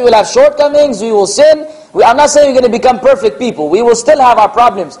yes, we will have shortcomings, we will sin. I'm not saying we're going to become perfect people. We will still have our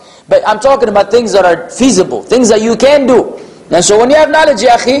problems. But I'm talking about things that are feasible, things that you can do. And so when you have knowledge,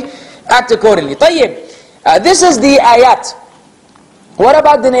 ya akhi, act accordingly. طيب, this is the ayat. What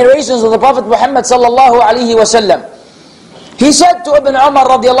about the narrations of the Prophet Muhammad sallallahu alaihi wasallam? He said to Ibn Umar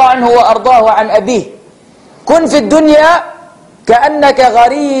radiyallahu anhu wa ardahu an abih, كن في الدنيا كأنك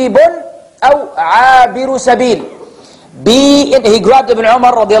غريب أو عابر سبيل. He grabbed Ibn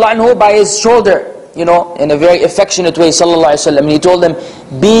Umar radiyallahu anhu by his shoulder, in a very affectionate way, sallallahu alaihi wasallam. And he told him,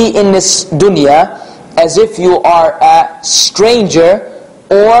 be in this dunya as if you are a stranger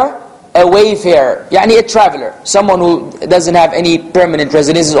or a wayfarer, yani a traveler, someone who doesn't have any permanent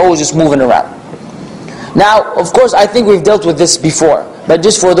residence, is always just moving around. Now, of course, I think we've dealt with this before, but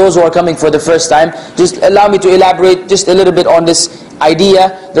just for those who are coming for the first time, just allow me to elaborate just a little bit on this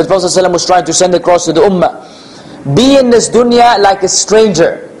idea that Prophet ﷺ was trying to send across to the ummah. Be in this dunya like a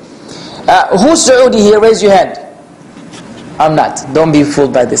stranger. Who's Saudi here? Raise your hand. I'm not. Don't be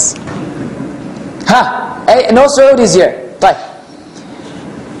fooled by this. Hey, no Saudis here. Right.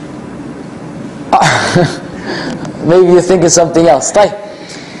 Maybe you're thinking something else. Right.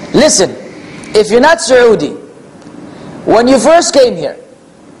 Listen, if you're not Saudi, when you first came here,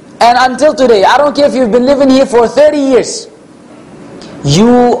 and until today, I don't care if you've been living here for 30 years,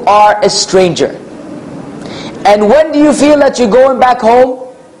 you are a stranger. And when do you feel that you're going back home?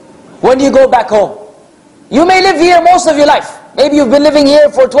 When do you go back home? You may live here most of your life. Maybe you've been living here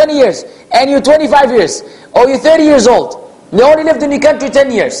for 20 years, and you're 25 years, or you're 30 years old. You only lived in your country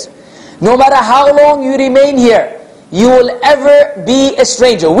 10 years. No matter how long you remain here, you will ever be a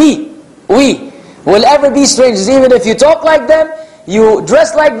stranger. We will ever be strangers, even if you talk like them, you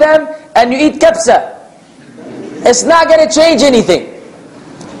dress like them, and you eat kapsa. It's not going to change anything.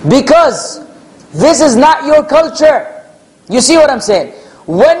 Because this is not your culture. You see what I'm saying?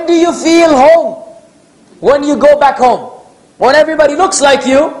 When do you feel home? When you go back home. When everybody looks like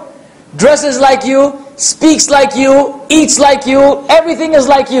you, dresses like you, speaks like you, eats like you, everything is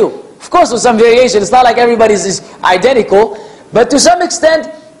like you. Of course with some variation, it's not like everybody's is identical, but to some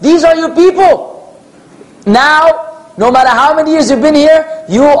extent, these are your people. Now, no matter how many years you've been here,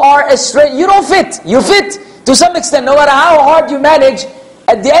 you are a stranger. You don't fit. You fit to some extent. No matter how hard you manage,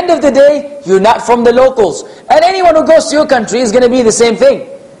 at the end of the day, you're not from the locals. And anyone who goes to your country is going to be the same thing.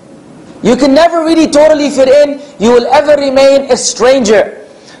 You can never really totally fit in. You will ever remain a stranger.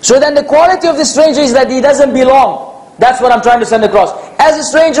 So then the quality of the stranger is that he doesn't belong. That's what I'm trying to send across. As a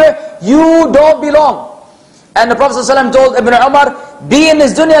stranger, you don't belong. And the Prophet ﷺ told Ibn Umar, be in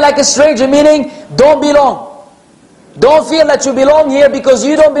this dunya like a stranger, meaning don't belong. Don't feel that you belong here because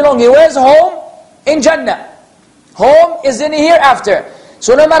you don't belong here. Where's home? In Jannah. Home is in hereafter.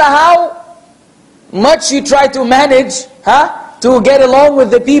 So no matter how much you try to manage, to get along with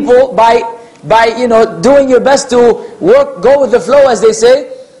the people by doing your best to go with the flow, as they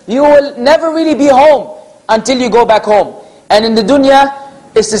say, you will never really be home until you go back home. And in the dunya,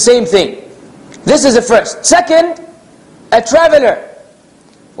 it's the same thing. This is the first. Second, a traveler.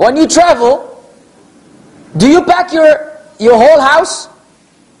 When you travel, do you pack your whole house?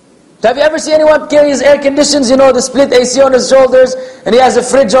 Have you ever seen anyone carry his air conditions, the split AC on his shoulders, and he has a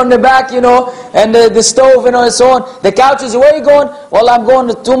fridge on the back, and the stove, and so on. The couches, where are you going? Well, I'm going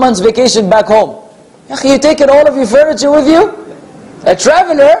on 2 months vacation back home. You taking all of your furniture with you? A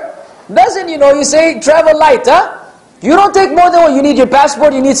traveler doesn't, you say travel light, You don't take more than what you need. Your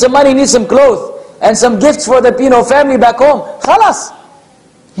passport, you need some money, you need some clothes, and some gifts for the family back home. Khalas.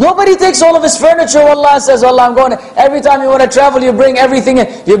 Nobody takes all of his furniture. Allah says, Allah, I'm going. Every time you want to travel, you bring everything in.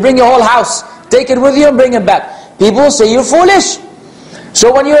 You bring your whole house. Take it with you and bring it back. People say you're foolish.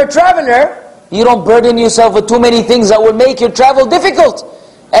 So when you're a traveler, you don't burden yourself with too many things that will make your travel difficult.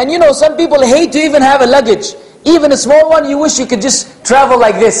 And some people hate to even have a luggage. Even a small one, you wish you could just travel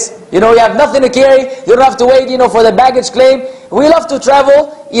like this. You have nothing to carry. You don't have to wait, for the baggage claim. We love to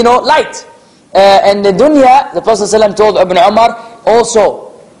travel, light. And the dunya, the Prophet ﷺ told Ibn Umar also,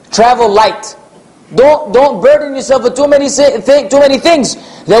 travel light. Don't burden yourself with too many things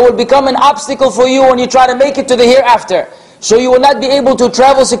that will become an obstacle for you when you try to make it to the hereafter. So you will not be able to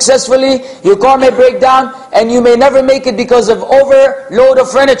travel successfully, your car may break down, and you may never make it because of overload of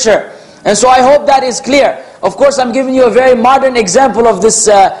furniture. And so I hope that is clear. Of course, I'm giving you a very modern example of this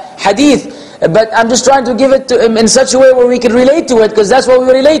hadith, but I'm just trying to give it to him in such a way where we can relate to it, because that's what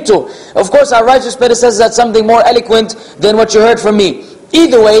we relate to. Of course, our righteous predecessors had something more eloquent than what you heard from me.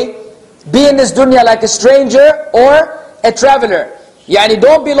 Either way, be in this dunya like a stranger or a traveler. Yani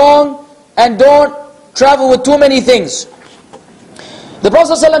don't belong and don't travel with too many things. The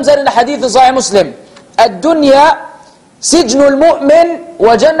Prophet ﷺ said in the hadith of Sahih Muslim, "Ad-dunya sijnul mu'min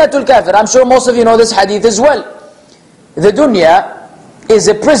wa jannatul kafir." I'm sure most of you know this hadith as well. The dunya is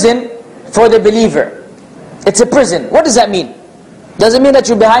a prison for the believer. It's a prison. What does that mean? Does it mean that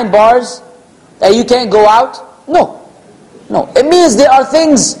you're behind bars, that you can't go out? No. No. It means there are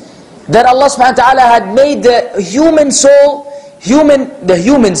things that Allah subhanahu wa ta'ala had made the human soul, the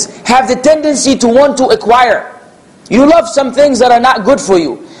humans have the tendency to want to acquire. You love some things that are not good for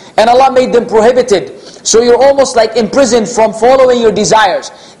you, and Allah made them prohibited. So you're almost like imprisoned from following your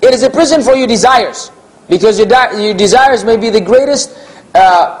desires. It is a prison for your desires, because your desires may be the greatest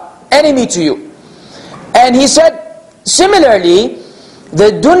enemy to you. And he said, similarly,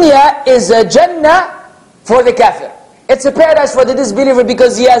 the dunya is a jannah for the kafir. It's a paradise for the disbeliever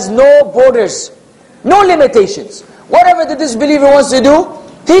because he has no borders, no limitations. Whatever the disbeliever wants to do,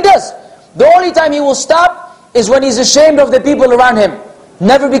 he does. The only time he will stop is when he's ashamed of the people around him.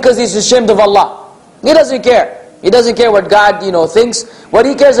 Never because he's ashamed of Allah. He doesn't care. He doesn't care what God, thinks. What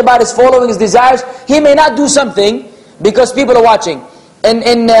he cares about is following his desires. He may not do something because people are watching.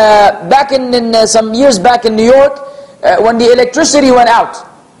 And back in some years back in New York, when the electricity went out,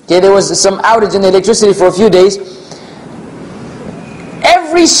 okay, there was some outage in the electricity for a few days.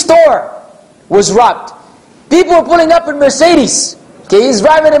 Every store was robbed. People were pulling up in Mercedes. Okay, he's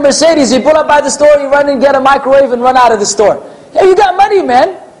driving a Mercedes. He pull up by the store, he run and get a microwave and run out of the store. Hey, you got money,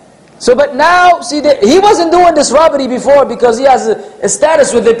 man. So, but now, see, he wasn't doing this robbery before because he has a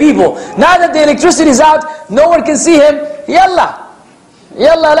status with the people. Now that the electricity is out, no one can see him. Yalla,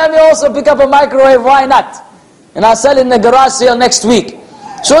 let me also pick up a microwave, why not? And I'll sell it in the garage sale next week.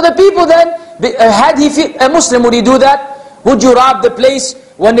 So the people then, had he a Muslim, would he do that? Would you rob the place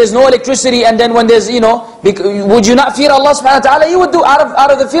when there's no electricity, and then when there's, would you not fear Allah subhanahu wa ta'ala? You would do,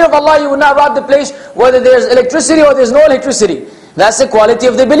 out of the fear of Allah, you would not rob the place whether there's electricity or there's no electricity. That's the quality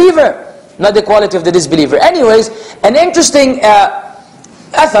of the believer, not the quality of the disbeliever. Anyways, an interesting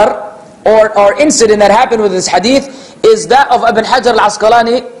athar or incident that happened with this hadith is that of Ibn Hajar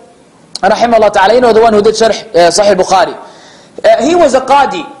al-Asqalani, rahimahullah ta'ala, the one who did Sharh Sahih Bukhari. He was a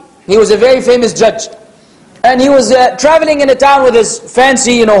qadi. He was a very famous judge. And he was traveling in a town with his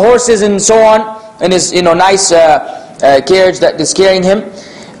fancy, horses and so on, and his, nice carriage that is carrying him,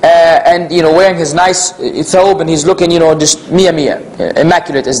 and wearing his nice thawb, and he's looking, just mia,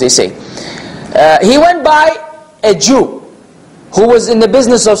 immaculate, as they say. He went by a Jew who was in the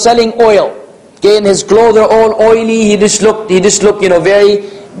business of selling oil. Okay, and his clothes are all oily. He just looked, very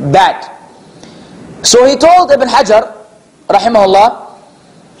bad. So he told Ibn Hajar, rahimahullah,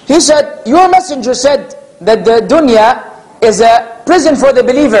 he said, "Your messenger said that the dunya is a prison for the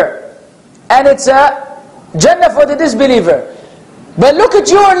believer, and it's a jannah for the disbeliever. But look at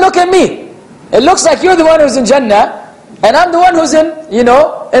you and look at me. It looks like you're the one who's in jannah, and I'm the one who's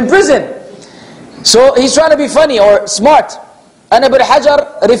in prison." So he's trying to be funny or smart. And Ibn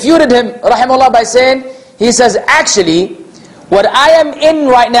Hajar refuted him, rahimahullah, by saying, he says, actually, what I am in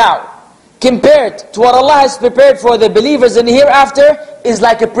right now, compared to what Allah has prepared for the believers in the hereafter, is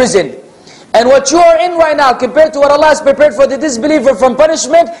like a prison. And what you are in right now, compared to what Allah has prepared for the disbeliever from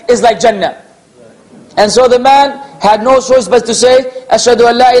punishment, is like Jannah. And so the man had no choice but to say, "Ashhadu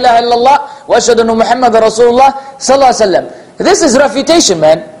an la ilaha illallah wa ashhadu anna Muhammadan Rasulullah sallallahu alaihi wasallam." This is refutation,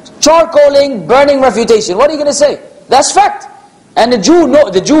 man. Charcoaling, burning refutation. What are you going to say? That's fact. And the Jews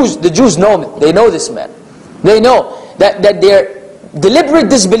know. They know this, man. They know that they're deliberate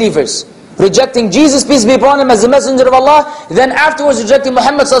disbelievers, rejecting Jesus, peace be upon him, as the messenger of Allah, then afterwards rejecting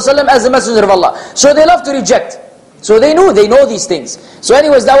Muhammad sallallahu alaihi wasallam as the messenger of Allah. So they love to reject. So they know these things. So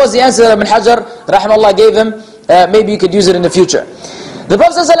anyways, that was the answer that Ibn Hajar rahimahullah gave him. Maybe you could use it in the future. The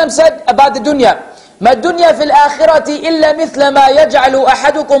Prophet sallallahu alaihi wasallam said about the dunya, "Ma dunya fil akhirati illa mithla ma yaj'alu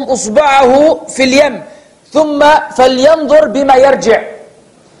ahadukum usba'ahu fil yam, thumma falyanzur bima yarji'."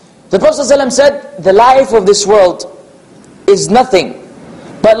 The Prophet sallallahu alaihi wasallam said, the life of this world is nothing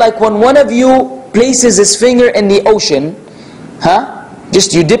but like when one of you places his finger in the ocean,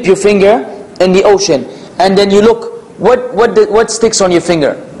 just you dip your finger in the ocean, and then you look, what sticks on your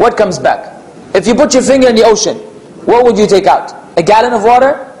finger? What comes back? If you put your finger in the ocean, what would you take out? A gallon of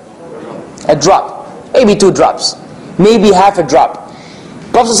water? A drop. Maybe 2 drops. Maybe half a drop.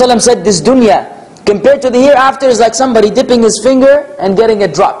 Prophet ﷺ said, this dunya, compared to the hereafter, is like somebody dipping his finger and getting a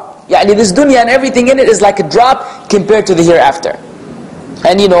drop. Yani this dunya and everything in it is like a drop compared to the hereafter.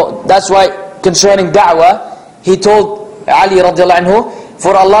 And you know, that's why concerning da'wah, he told Ali radiallahu anhu,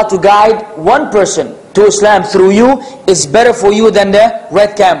 for Allah to guide one person to Islam through you is better for you than the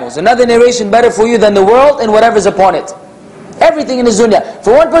red camels. Another narration, better for you than the world and whatever is upon it. Everything in this dunya.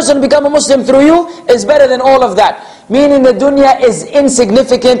 For one person to become a Muslim through you is better than all of that. Meaning the dunya is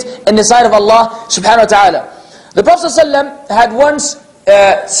insignificant in the sight of Allah subhanahu wa ta'ala. The Prophet ﷺ had once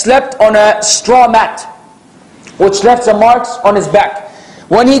slept on a straw mat, which left some marks on his back.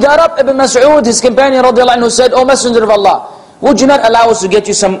 When he got up, Ibn Mas'ud, his companion radiallahu anhu, said, "O Messenger of Allah, would you not allow us to get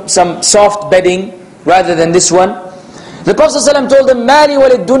you some soft bedding rather than this one?" The Prophet ﷺ told him, "Mali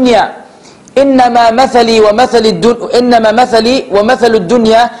walid dunya, innama mathali wa mathalu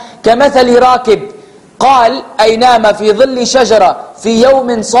dunya ka mathali rakib, قال أينام في ظل شجرة في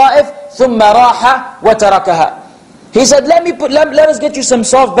يوم صائف ثم راح وتركها." He said, let us get you some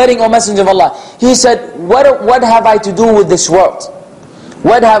soft bedding, O Messenger of Allah. He said, what have I to do with this world?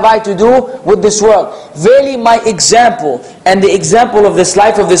 What have I to do with this world? Verily my example and the example of this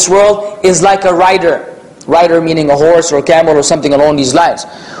life of this world is like a rider. Rider meaning a horse or a camel or something along these lines.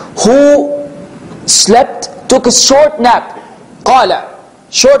 Who slept, took a short nap. Qala,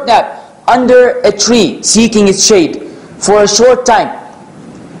 short nap. Under a tree, seeking its shade for a short time.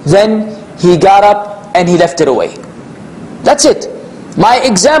 Then he got up and he left it away. That's it. My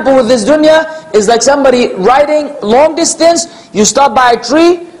example with this dunya is like somebody riding long distance. You stop by a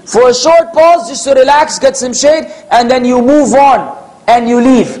tree for a short pause just to relax, get some shade, and then you move on and you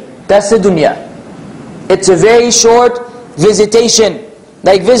leave. That's the dunya. It's a very short visitation.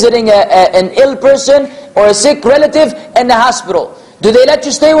 Like visiting an ill person or a sick relative in the hospital. Do they let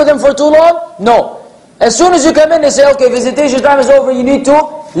you stay with them for too long? No. As soon as you come in, they say, okay, visitation time is over, you need to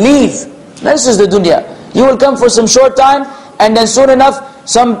leave. This is the dunya. You will come for some short time, and then soon enough,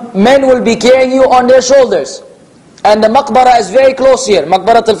 some men will be carrying you on their shoulders. And the maqbara is very close here.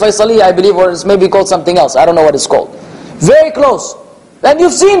 Maqbarat al-Faisaliyya, I believe, or it's maybe called something else. I don't know what it's called. Very close. And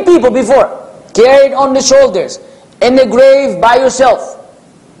you've seen people before, carried on the shoulders, in the grave by yourself.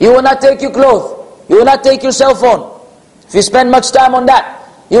 You will not take your clothes. You will not take your cell phone. If you spend much time on that,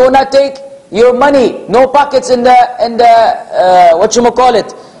 you will not take your money, no pockets in the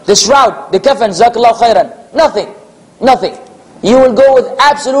the shroud, the kafan, jazakallahu khairan. Nothing. You will go with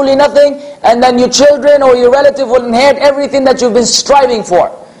absolutely nothing, and then your children or your relative will inherit everything that you've been striving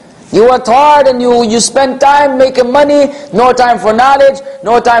for. You worked hard and you spend time making money, no time for knowledge,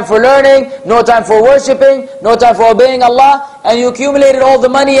 no time for learning, no time for worshipping, no time for obeying Allah, and you accumulated all the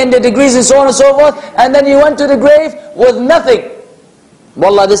money and the degrees and so on and so forth, and then you went to the grave with nothing.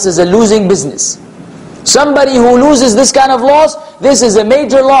 Wallah, this is a losing business. Somebody who loses this kind of loss, this is a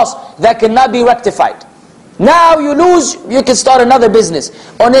major loss that cannot be rectified. Now you lose, you can start another business.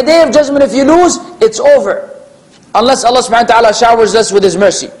 On the day of judgment, if you lose, it's over. Unless Allah subhanahu wa ta'ala showers us with His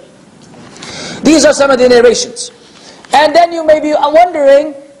mercy. These are some of the narrations. And then you may be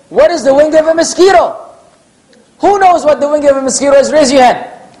wondering, what is the wing of a mosquito? Who knows what the wing of a mosquito is? Raise your hand.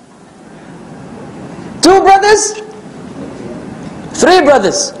 2 brothers? 3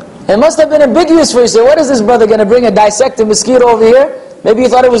 brothers. It must have been ambiguous for you. Say, what is this brother going to bring a dissect a mosquito over here? Maybe you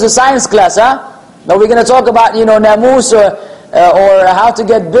thought it was a science class, huh? Now we're going to talk about, namus or how to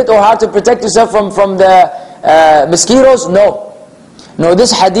get bit or how to protect yourself from the mosquitoes. No,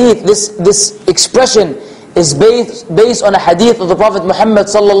 this hadith, this expression is based on a hadith of the Prophet Muhammad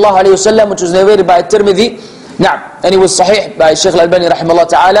sallallahu alayhi wa sallam, which was narrated by Tirmidhi. And it was sahih by Shaykh al-Albani rahimahullah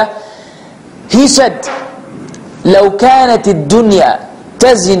ta'ala. He said, لو كانت الدنيا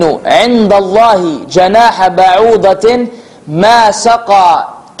تزن عند الله جناح بعوضة ما سقى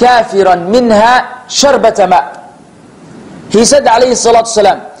كافرا منها شربة ماء. He said alayhi salatu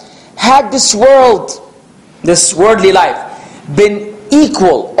salam, had this world, this worldly life, been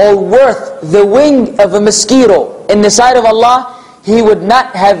equal or worth the wing of a mosquito in the sight of Allah, He would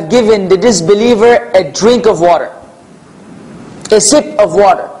not have given the disbeliever a drink of water, a sip of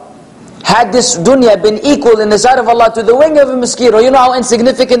water. Had this dunya been equal in the sight of Allah to the wing of a mosquito, you know how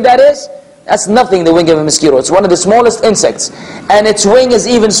insignificant that is? That's nothing, the wing of a mosquito. It's one of the smallest insects. And its wing is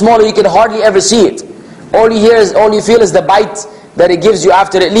even smaller, you can hardly ever see it. All you feel is the bite that it gives you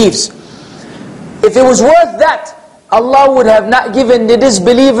after it leaves. If it was worth that, Allah would have not given the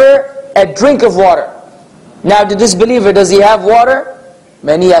disbeliever a drink of water. Now the disbeliever, does he have water?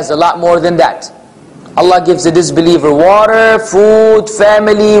 Man, he has a lot more than that. Allah gives the disbeliever water, food,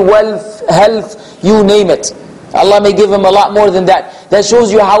 family, wealth, health, you name it. Allah may give him a lot more than that. That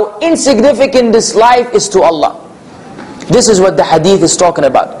shows you how insignificant this life is to Allah. This is what the hadith is talking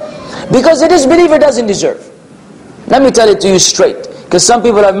about. Because the disbeliever doesn't deserve. Let me tell it to you straight. Because some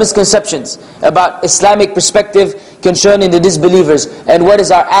people have misconceptions about Islamic perspective concerning the disbelievers and what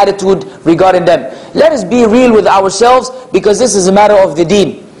is our attitude regarding them. Let us be real with ourselves, because this is a matter of the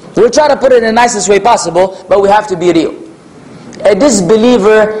deen. We'll try to put it in the nicest way possible, but we have to be real. A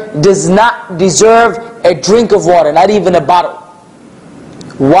disbeliever does not deserve a drink of water, not even a bottle.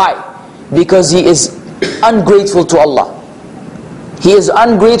 Why? Because he is ungrateful to Allah. He is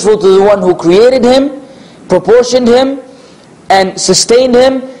ungrateful to the one who created him, proportioned him, and sustained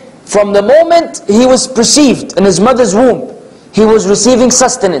him. From the moment he was perceived in his mother's womb, he was receiving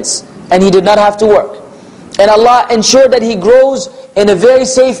sustenance, and he did not have to work. And Allah ensured that he grows in a very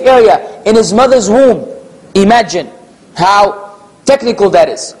safe area, in his mother's womb. Imagine how technical that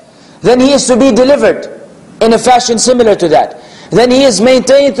is. Then he is to be delivered in a fashion similar to that. Then he is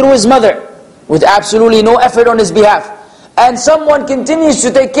maintained through his mother, with absolutely no effort on his behalf. And someone continues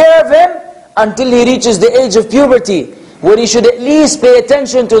to take care of him until he reaches the age of puberty, where he should at least pay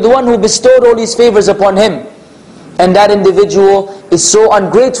attention to the one who bestowed all these favors upon him. And that individual is so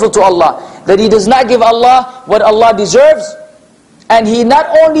ungrateful to Allah, that he does not give Allah what Allah deserves. And he not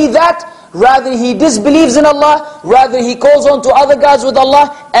only that, rather he disbelieves in Allah, rather he calls on to other gods with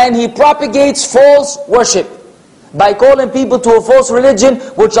Allah, and he propagates false worship by calling people to a false religion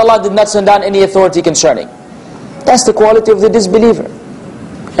which Allah did not send down any authority concerning. That's the quality of the disbeliever.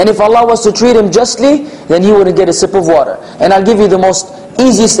 And if Allah was to treat him justly, then he wouldn't get a sip of water. And I'll give you the most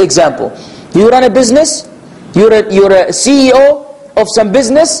easiest example. You run a business, you're a CEO of some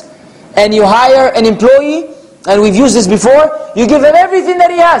business, and you hire an employee, and we've used this before, you give him everything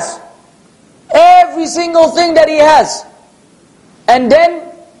that he has. Every single thing that he has. And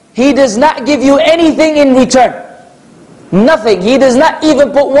then he does not give you anything in return. Nothing. He does not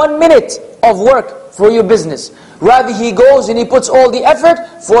even put 1 minute of work for your business. Rather he goes and he puts all the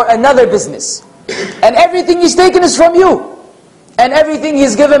effort for another business. And everything he's taken is from you. And everything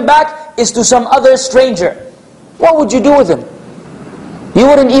he's given back is to some other stranger. What would you do with him? You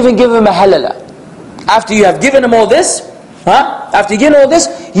wouldn't even give him a halala. After you have given him all this, after you give him all this,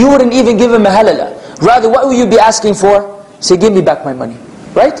 you wouldn't even give him a halala. Rather, what will you be asking for? Say, give me back my money.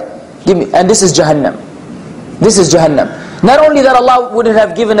 Right? Give me. And this is Jahannam. This is Jahannam. Not only that Allah wouldn't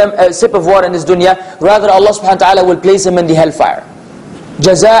have given him a sip of water in his dunya, rather Allah subhanahu wa ta'ala will place him in the hellfire.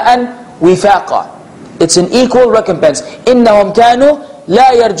 Jaza'an wifaqa. It's an equal recompense. إِنَّهُمْ كَانُوا لَا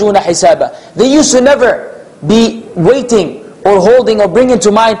يَرْجُونَ حِسَابًا. They used to never be waiting or holding or bringing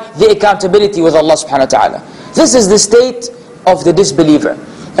to mind the accountability with Allah subhanahu wa ta'ala. This is the state of the disbeliever.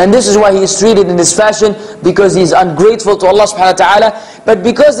 And this is why he is treated in this fashion, because he is ungrateful to Allah subhanahu wa ta'ala. But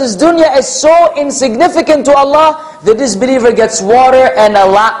because this dunya is so insignificant to Allah, the disbeliever gets water and a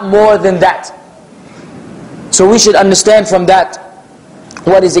lot more than that. So we should understand from that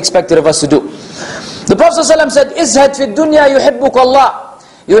what is expected of us to do. The Prophet ﷺ said, "Izhad fi dunya yuhibbuka Allah,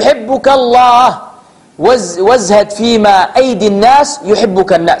 yuhibbuka Allah, wazhad fima aydi nas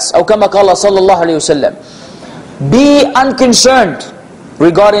yuhibbuka nas." Or kama qala sallallahu alayhi wa sallam. Be unconcerned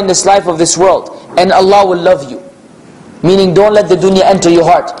regarding this life of this world, and Allah will love you. Meaning, don't let the dunya enter your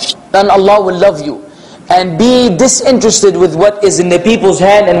heart, and Allah will love you. And be disinterested with what is in the people's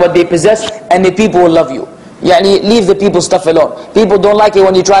hand and what they possess, and the people will love you. Yani, leave the people's stuff alone. People don't like it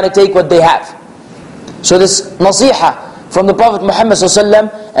when you try to take what they have. So this nasiha from the Prophet Muhammad ﷺ,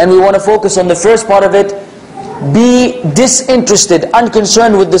 and we want to focus on the first part of it. Be disinterested,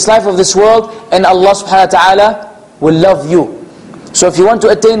 unconcerned with this life of this world, and Allah subhanahu wa ta'ala will love you. So if you want to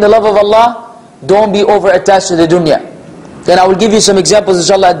attain the love of Allah, don't be over attached to the dunya. Then I will give you some examples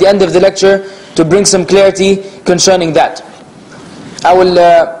inshallah at the end of the lecture to bring some clarity concerning that. I will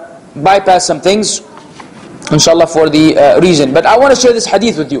bypass some things inshallah for the reason. But I want to share this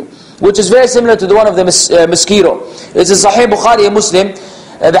hadith with you, which is very similar to the one of the mosquito. It's in Sahih Bukhari and Muslim.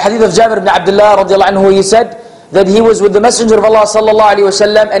 The hadith of Jabir ibn Abdullah radiallahu anhu, he said that he was with the Messenger of Allah sallallahu alayhi wa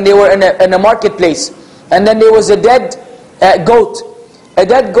sallam, and they were in a marketplace. And then there was a dead goat. A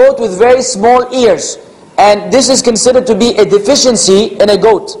dead goat with very small ears. And this is considered to be a deficiency in a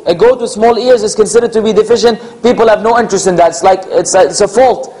goat. A goat with small ears is considered to be deficient. People have no interest in that. It's like it's a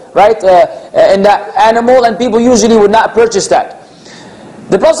fault, right, in that animal, and people usually would not purchase that.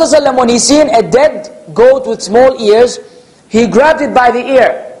 The Prophet ﷺ, when he seen a dead goat with small ears, he grabbed it by the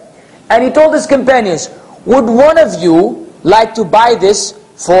ear, and he told his companions, "Would one of you like to buy this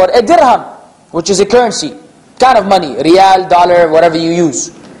for a dirham?" Which is a currency, kind of money, riyal, dollar, whatever you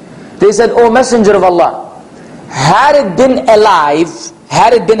use. They said, "O Messenger of Allah, had it been alive,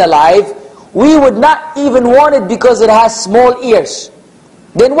 we would not even want it because it has small ears.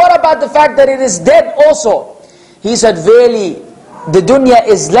 Then what about the fact that it is dead also?" He said, "Verily, the dunya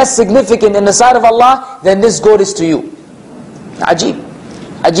is less significant in the sight of Allah than this goat is to you." Ajib.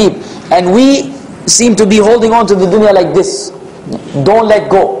 Ajib. And we seem to be holding on to the dunya like this. Don't let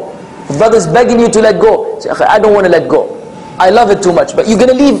go. If brother's begging you to let go, say, I don't want to let go. I love it too much. But you're going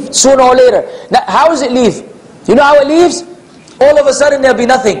to leave sooner or later. Now, how does it leave? You know how it leaves? All of a sudden there'll be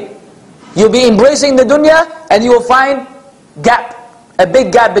nothing. You'll be embracing the dunya and you will find gap. A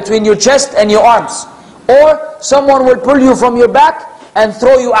big gap between your chest and your arms. Or someone will pull you from your back and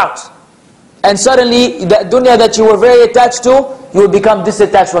throw you out. And suddenly, the dunya that you were very attached to, you will become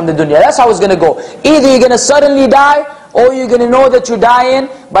disattached from the dunya. That's how it's going to go. Either you're going to suddenly die, or you're going to know that you're dying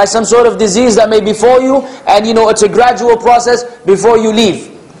by some sort of disease that may befall you, and you know it's a gradual process before you leave.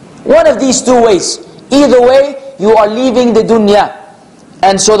 One of these two ways. Either way, you are leaving the dunya.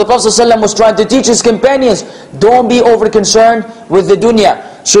 And so the Prophet ﷺ was trying to teach his companions, don't be over concerned with the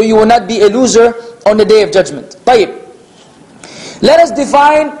dunya, so you will not be a loser on the Day of Judgment. طيب. Let us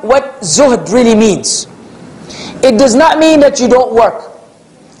define what zuhd really means. It does not mean that you don't work.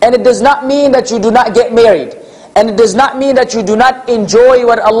 And it does not mean that you do not get married. And it does not mean that you do not enjoy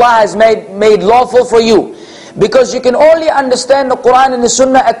what Allah has made lawful for you. Because you can only understand the Quran and the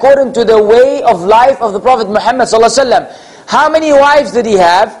Sunnah according to the way of life of the Prophet Muhammad ﷺ. How many wives did he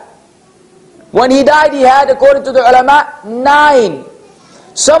have? When he died, he had, according to the ulama, 9.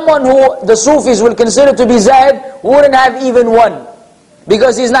 Someone who the Sufis will consider to be Zahid wouldn't have even one.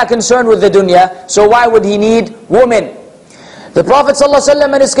 Because he's not concerned with the dunya, so why would he need women? The Prophet ﷺ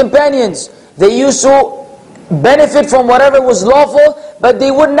and his companions, they used to benefit from whatever was lawful, but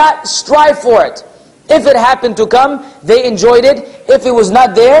they would not strive for it. If it happened to come, they enjoyed it. If it was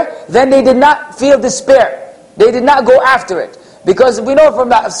not there, then they did not feel despair. They did not go after it. Because we know from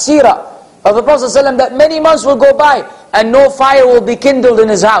the seerah of the Prophet ﷺ that many months will go by and no fire will be kindled in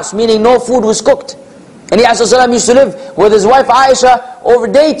his house, meaning no food was cooked. And he ﷺ used to live with his wife Aisha over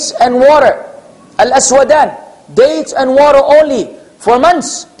dates and water. Al-Aswadan, dates and water only for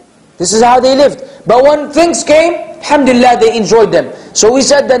months. This is how they lived. But when things came, alhamdulillah, they enjoyed them. So we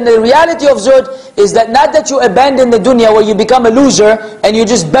said that the reality of zuhd is that not that you abandon the dunya where you become a loser and you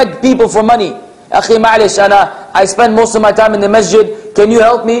just beg people for money. Akhi ma'alish, I spend most of my time in the masjid. Can you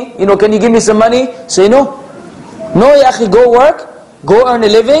help me? You know, can you give me some money? Say no. No, ya akhi, go work. Go earn a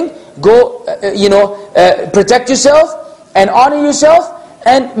living. Go, protect yourself and honor yourself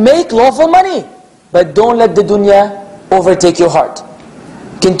and make lawful money. But don't let the dunya overtake your heart.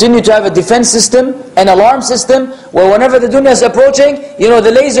 Continue to have a defense system, an alarm system, where whenever the dunya is approaching,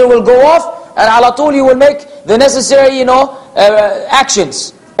 the laser will go off and ala tool you will make the necessary,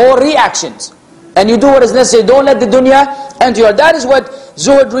 actions or reactions. And you do what is necessary. Don't let the dunya enter your heart. That is what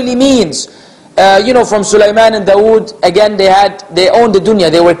zuhd really means. From Sulaiman and Dawood, again they owned the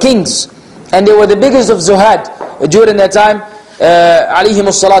dunya, they were kings. And they were the biggest of zuhad during that time,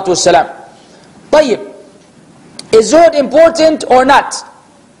 alayhimus salatu wassalam. طيب, is zuhd important or not?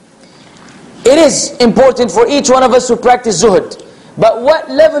 It is important for each one of us to practice zuhd. But what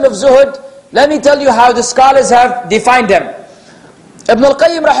level of zuhd? Let me tell you how the scholars have defined them. Ibn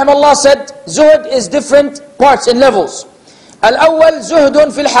al-Qayyim rahimahullah said, zuhd is different parts and levels. Al-awwal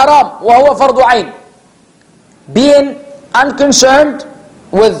zuhdun fil haram wa huwa fardu ayn. Being unconcerned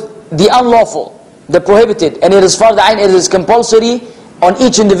with the unlawful, the prohibited, and it is fardu ayn, it is compulsory on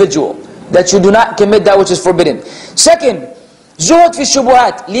each individual that you do not commit that which is forbidden. Second, zuhd fi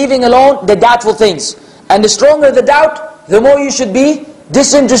shubuhat, leaving alone the doubtful things. And the stronger the doubt, the more you should be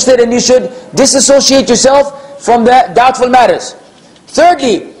disinterested and you should disassociate yourself from the doubtful matters.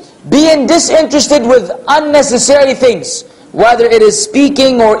 Thirdly, being disinterested with unnecessary things, whether it is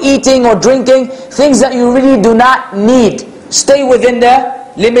speaking or eating or drinking, things that you really do not need. Stay within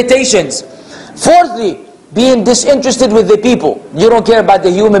the limitations. Fourthly, being disinterested with the people. You don't care about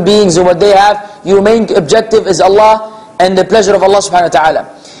the human beings and what they have. Your main objective is Allah and the pleasure of Allah subhanahu wa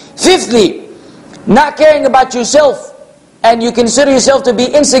ta'ala. Fifthly, not caring about yourself and you consider yourself to be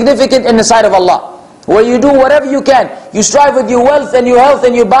insignificant in the sight of Allah. Where you do whatever you can. You strive with your wealth and your health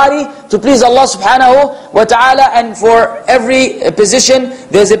and your body to please Allah subhanahu wa ta'ala. And for every position,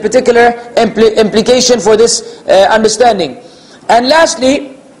 there's a particular implication for this understanding. And lastly,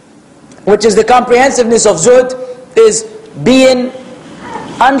 which is the comprehensiveness of zuhd, is being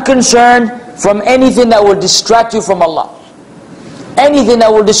unconcerned from anything that will distract you from Allah. Anything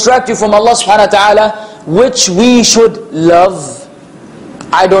that will distract you from Allah subhanahu wa ta'ala, which we should love.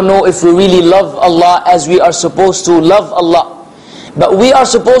 I don't know if we really love Allah as we are supposed to love Allah. But we are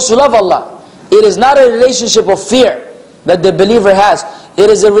supposed to love Allah. It is not a relationship of fear that the believer has. It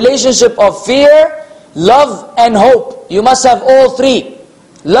is a relationship of fear, love and hope. You must have all three.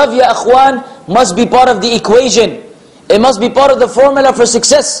 Love, ya akhwan, must be part of the equation. It must be part of the formula for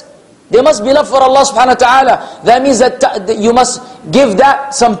success. There must be love for Allah subhanahu wa ta'ala. That means that you must give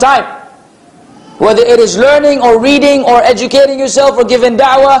that some time. Whether it is learning or reading or educating yourself or giving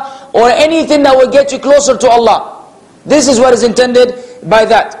da'wah or anything that will get you closer to Allah. This is what is intended by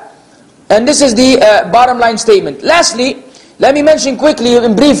that. And this is the bottom line statement. Lastly, let me mention quickly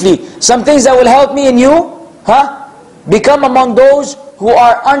and briefly some things that will help me and you become among those who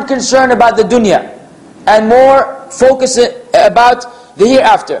are unconcerned about the dunya and more focused about the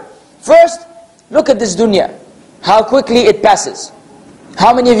hereafter. First, look at this dunya, how quickly it passes.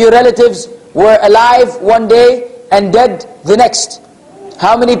 How many of your relatives were alive one day and dead the next?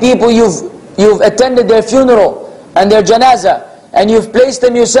 How many people you've attended their funeral and their janazah, and you've placed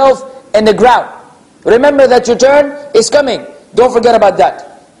them yourself in the ground? Remember that your turn is coming. Don't forget about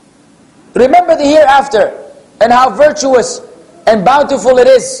that. Remember the hereafter and how virtuous and bountiful it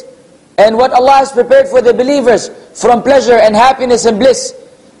is, and what Allah has prepared for the believers from pleasure and happiness and bliss.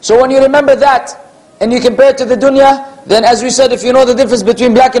 So when you remember that and you compare it to the dunya, then as we said, if you know the difference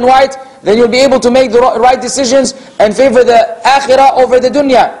between black and white, then you'll be able to make the right decisions and favor the akhirah over the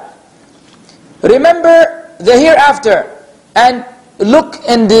dunya. Remember the hereafter and look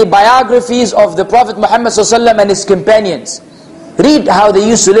in the biographies of the Prophet Muhammad ﷺ and his companions. Read how they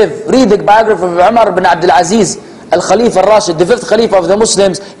used to live. Read the biography of Umar ibn Abdul Aziz, Al-Khalifa al-Rashid, the 5th Khalifa of the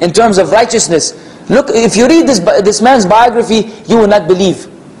Muslims in terms of righteousness. Look, if you read this man's biography, you will not believe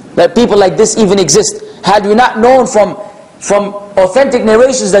that people like this even exist. Had you not known from authentic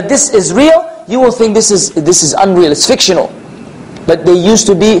narrations that this is real, you will think this is unreal, it's fictional. But they used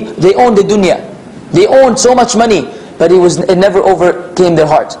to be, they owned the dunya. They owned so much money, but it never overcame their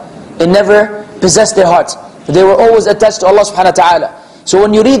heart. It never possessed their hearts. They were always attached to Allah subhanahu wa ta'ala. So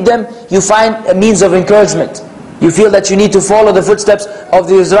when you read them, you find a means of encouragement. You feel that you need to follow the footsteps of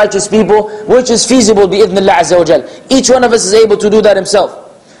these righteous people, which is feasible bi-idhnillah azza wa jal. Each one of us is able to do that himself.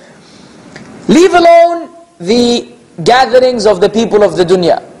 Leave alone the gatherings of the people of the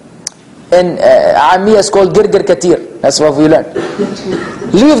dunya. In Ammiya is called Girgir Katir. That's what we learned.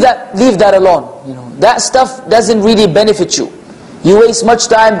 Leave that alone. That stuff doesn't really benefit you. You waste much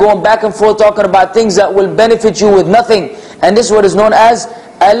time going back and forth talking about things that will benefit you with nothing. And this is what is known as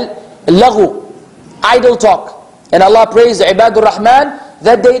al-laghu, idle talk. And Allah praised the Ibadur Rahman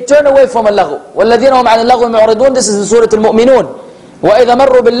that they turn away from al-laghu. وَالَّذِينَ هُمْ عَنِ اللَّغْوِ مُعْرِضُونَ. This is in Surah Al-Mu'minun. وَإِذَا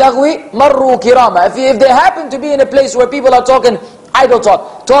مَرُّوا بِاللَّغْوِ مَرُّوا كِرَامًا. If they happen to be in a place where people are talking idle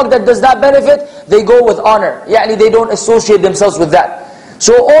talk that does not benefit, they go with honor. Yani they don't associate themselves with that.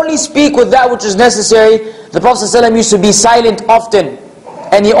 So only speak with that which is necessary. The Prophet ﷺ used to be silent often,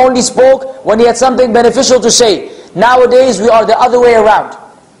 and he only spoke when he had something beneficial to say. Nowadays we are the other way around.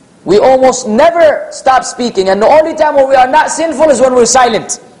 We almost never stop speaking, and the only time when we are not sinful is when we're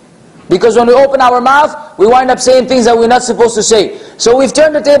silent. Because when we open our mouth, we wind up saying things that we're not supposed to say. So we've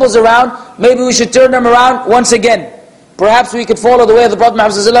turned the tables around. Maybe we should turn them around once again. Perhaps we could follow the way of the Prophet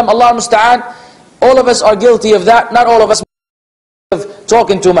Muhammad ﷺ. Allah musta'an. All of us are guilty of that. Not all of us of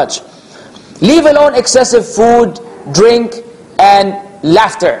talking too much. Leave alone excessive food, drink, and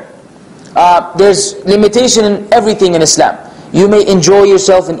laughter. There's limitation in everything in Islam. You may enjoy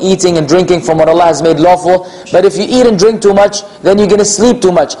yourself in eating and drinking from what Allah has made lawful, but if you eat and drink too much, then you're going to sleep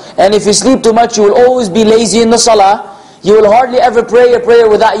too much. And if you sleep too much, you will always be lazy in the salah. You will hardly ever pray a prayer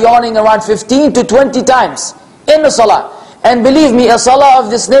without yawning around 15 to 20 times in the salah. And believe me, a salah of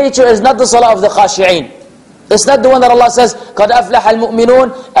this nature is not the salah of the khashi'een. It's not the one that Allah says, قَدْ أَفْلَحَ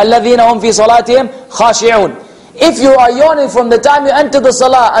الْمُؤْمِنُونَ الَّذِينَ هُمْ فِي صَلَاتِهِمْ خَاشِعُونَ. If you are yawning from the time you enter the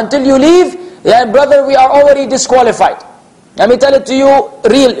salah until you leave, then brother, we are already disqualified. Let me tell it to you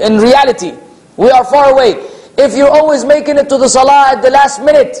in reality. We are far away. If you're always making it to the salah at the last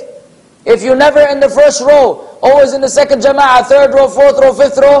minute, if you're never in the first row, always in the second jama'ah, third row, fourth row,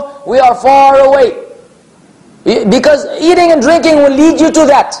 fifth row, we are far away. Because eating and drinking will lead you to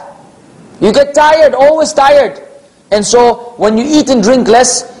that. You get tired, always tired. And so when you eat and drink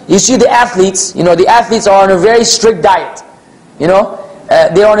less, you see the athletes, the athletes are on a very strict diet.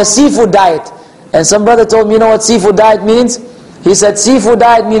 They're on a seafood diet. And some brother told me, you know what seafood diet means? He said, seafood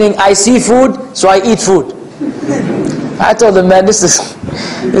diet meaning I see food, so I eat food. I told him, man, this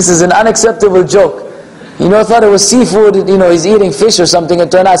is an unacceptable joke. I thought it was seafood, he's eating fish or something.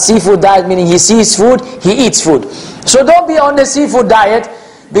 It turned out seafood diet meaning he sees food, he eats food. So don't be on the seafood diet,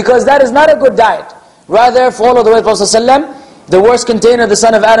 because that is not a good diet. Rather, follow the way of Prophet ﷺ. The worst container the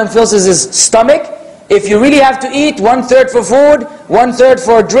son of Adam fills is his stomach. If you really have to eat, 1/3 for food, 1/3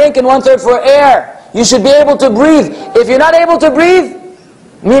 for drink, and 1/3 for air. You should be able to breathe. If you're not able to breathe,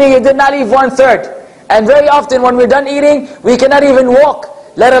 meaning you did not eat 1/3. And very often when we're done eating, we cannot even walk,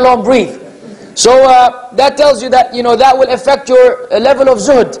 let alone breathe. So that tells you that that will affect your level of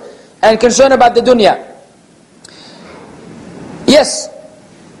zuhd. and concerned about the dunya. Yes,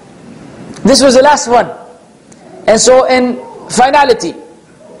 this was the last one. And so in finality,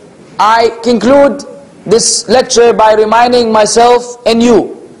 I conclude this lecture by reminding myself and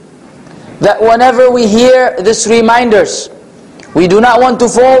you that whenever we hear these reminders, we do not want to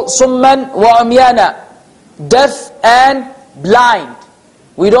fall summan wa umyana, deaf and blind.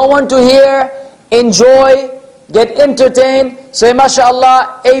 We don't want to hear, enjoy, get entertained, say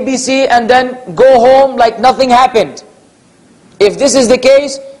mashallah, ABC, and then go home like nothing happened. If this is the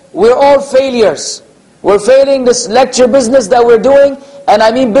case, we're all failures. We're failing this lecture business that we're doing, and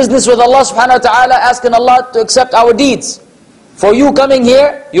I mean business with Allah subhanahu wa ta'ala, asking Allah to accept our deeds. For you coming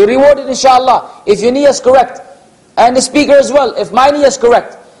here, you're rewarded inshallah, if your niyyah is correct. And the speaker as well, if my niyyah is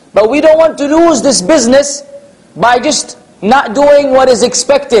correct. But we don't want to lose this business by just not doing what is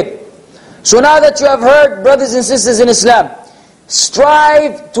expected. So now that you have heard, brothers and sisters in Islam,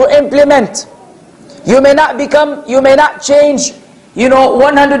 strive to implement. You may not change,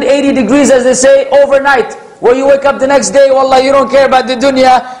 180 degrees as they say, overnight. Where you wake up the next day, wallah, you don't care about the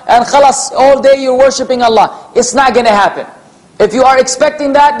dunya, and khalas, all day you're worshipping Allah. It's not going to happen. If you are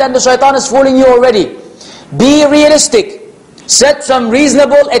expecting that, then the shaitan is fooling you already. Be realistic. Set some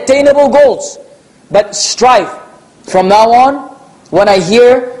reasonable, attainable goals. But strive. From now on, when I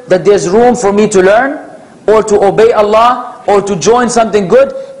hear that there's room for me to learn, or to obey Allah, or to join something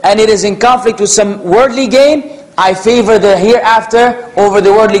good, and it is in conflict with some worldly gain, I favor the hereafter over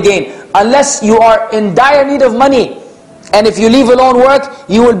the worldly gain. Unless you are in dire need of money, and if you leave alone work,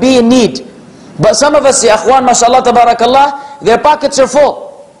 you will be in need. But some of us, ya akhwan, mashallah, tabarakallah, their pockets are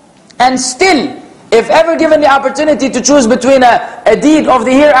full. And still, if ever given the opportunity to choose between a deed of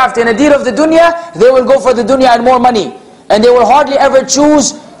the hereafter and a deed of the dunya, they will go for the dunya and more money. And they will hardly ever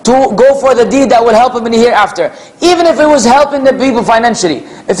choose to go for the deed that will help him in the hereafter. Even if it was helping the people financially.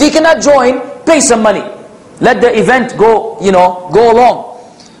 If he cannot join, pay some money. Let the event go, go along.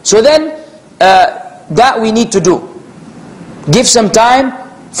 So then, that we need to do. Give some time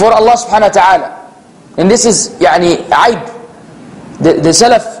for Allah subhanahu wa ta'ala. And this is, aib. The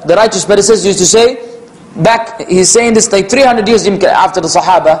Salaf, the righteous predecessors used to say, he's saying this like 300 years after the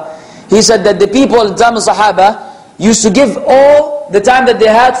Sahaba, he said that the people in the time of Sahaba used to give all the time that they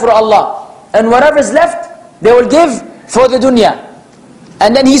had for Allah. And whatever is left, they will give for the dunya.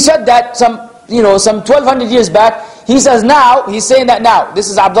 And then he said that some 1200 years back, he says now, he's saying that now, this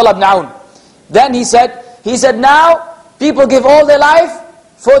is Abdullah ibn Aoun. Then he said now, people give all their life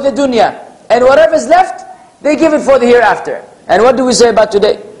for the dunya. And whatever is left, they give it for the hereafter. And what do we say about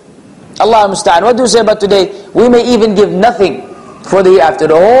today? Allah musta'an. What do we say about today? We may even give nothing for the hereafter.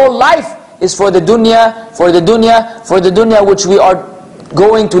 The whole life is for the dunya, for the dunya, for the dunya which we are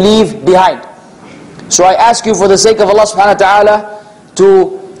going to leave behind. So I ask you for the sake of Allah subhanahu wa ta'ala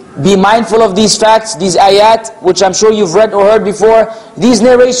to be mindful of these facts, these ayat, which I'm sure you've read or heard before. These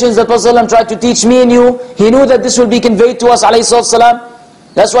narrations that Prophet ﷺ tried to teach me and you. He knew that this will be conveyed to us, alayhi salam.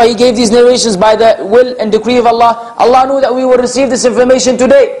 That's why He gave these narrations by the will and decree of Allah. Allah knew that we will receive this information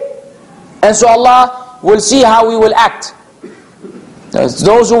today. And so Allah will see how we will act.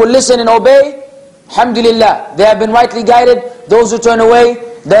 Those who will listen and obey, alhamdulillah, they have been rightly guided. Those who turn away,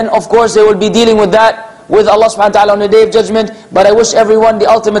 then of course they will be dealing with that with Allah subhanahu wa ta'ala on the day of judgment. But I wish everyone the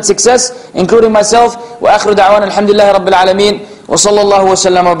ultimate success, including myself. Wa akhiru da'wana alhamdulillahi rabbil alameen. Wa sallallahu wa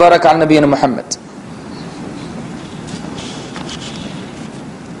sallam wa baraka ala nabiyyina Muhammad.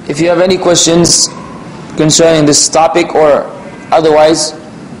 If you have any questions concerning this topic or otherwise,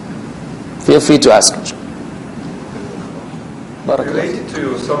 feel free to ask. Related to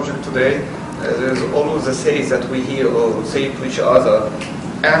your subject today, there's always a say that we hear or say to each other,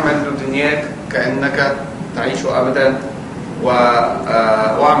 اعمل لدنياك كأنك تعيش أبدا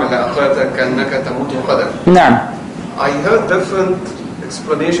واعمل لآخرتك كأنك تموت غدا. نعم. I heard different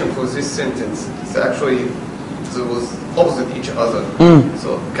explanation for this sentence. It's actually it was opposite each other.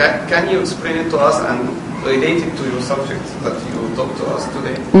 So can you explain it to us and relate it to your subject that you talked to us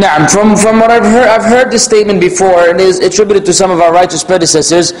today? Naam, from what I've heard this statement before, and it is attributed to some of our righteous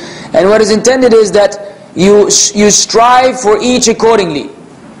predecessors. And what is intended is that you strive for each accordingly.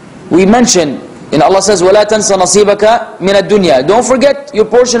 We mentioned, Allah says, وَلَا تَنْسَ نَصِيبَكَ مِنَ الدُّنْيا. Don't forget your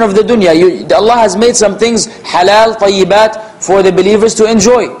portion of the dunya. Allah has made some things halal, tayyibat, for the believers to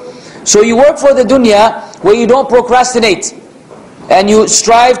enjoy. So you work for the dunya where you don't procrastinate. And you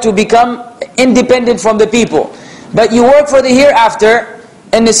strive to become independent from the people. But you work for the hereafter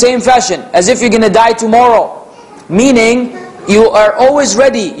in the same fashion, as if you're going to die tomorrow. Meaning, you are always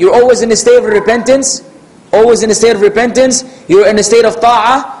ready. You're always in a state of repentance. Always in a state of repentance. You're in a state of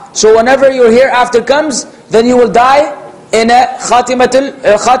ta'ah. So whenever your hereafter comes, then you will die in a Khatima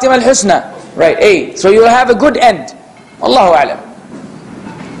al-Husna. Right, A. So you will have a good end. Allahu A'lam.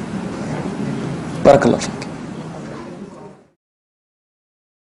 Barakallah.